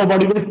kilogram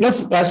body weight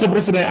plus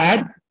vasopressin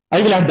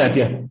I will add that.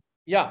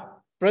 Yeah,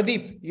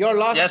 Pradeep, your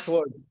last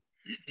word.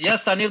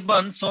 Yes,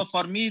 Anirban. So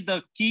for me,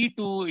 the key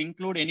to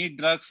include any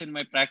drugs in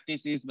my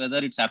practice is whether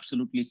it's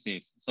absolutely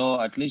safe. So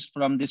at least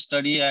from this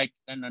study, I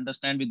can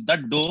understand with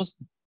that dose,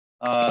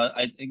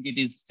 I think it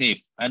is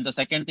safe. And the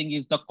second thing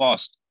is the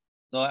cost.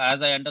 So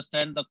as I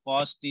understand, the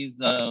cost is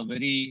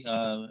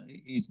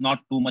is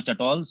not too much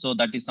at all. So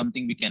that is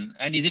something we can,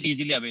 and is it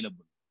easily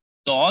available?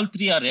 So all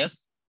three are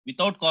yes,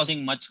 without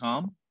causing much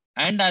harm.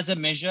 And as a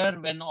measure,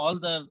 when all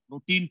the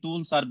routine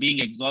tools are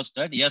being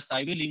exhausted, yes,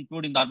 I will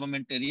include in the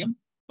armamentarium,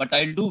 but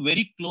I'll do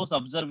very close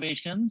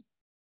observations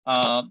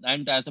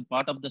and as a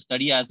part of the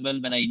study as well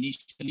when I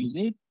initially use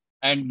it.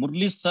 And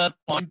Murli's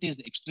point is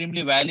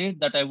extremely valid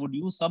that I would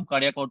use some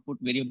cardiac output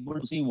variable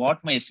to see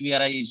what my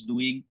SVRI is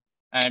doing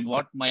and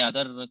what my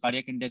other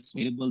cardiac index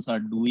variables are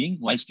doing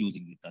whilst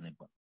using it.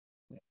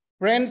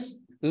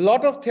 Friends, a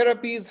lot of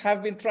therapies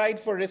have been tried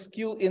for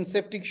rescue in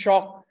septic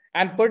shock,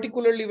 and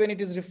particularly when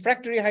it is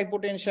refractory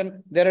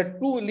hypotension, there are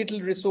too little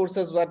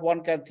resources that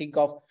one can think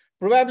of.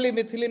 Probably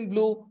Methylene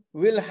Blue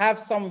will have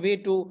some way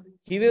to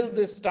heal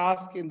this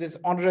task in this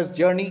onerous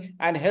journey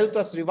and help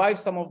us revive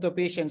some of the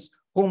patients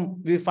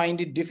whom we find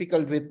it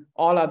difficult with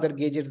all other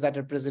gadgets that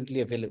are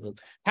presently available.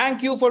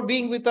 Thank you for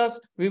being with us.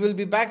 We will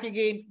be back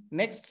again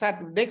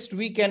next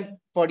weekend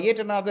for yet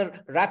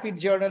another rapid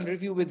journal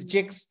review with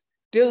JIX.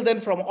 Till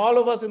then, from all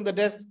of us in the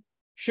desk,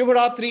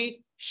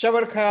 Shubharatri,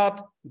 Shabar Khayat,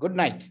 good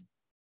night.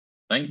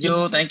 Thank you,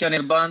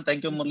 Anirban.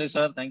 Thank you, Murli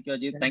sir. Thank you,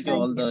 Ajit. Thank you,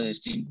 all the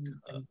esteemed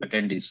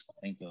attendees.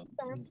 Thank you.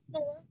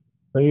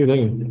 Thank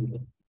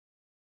you.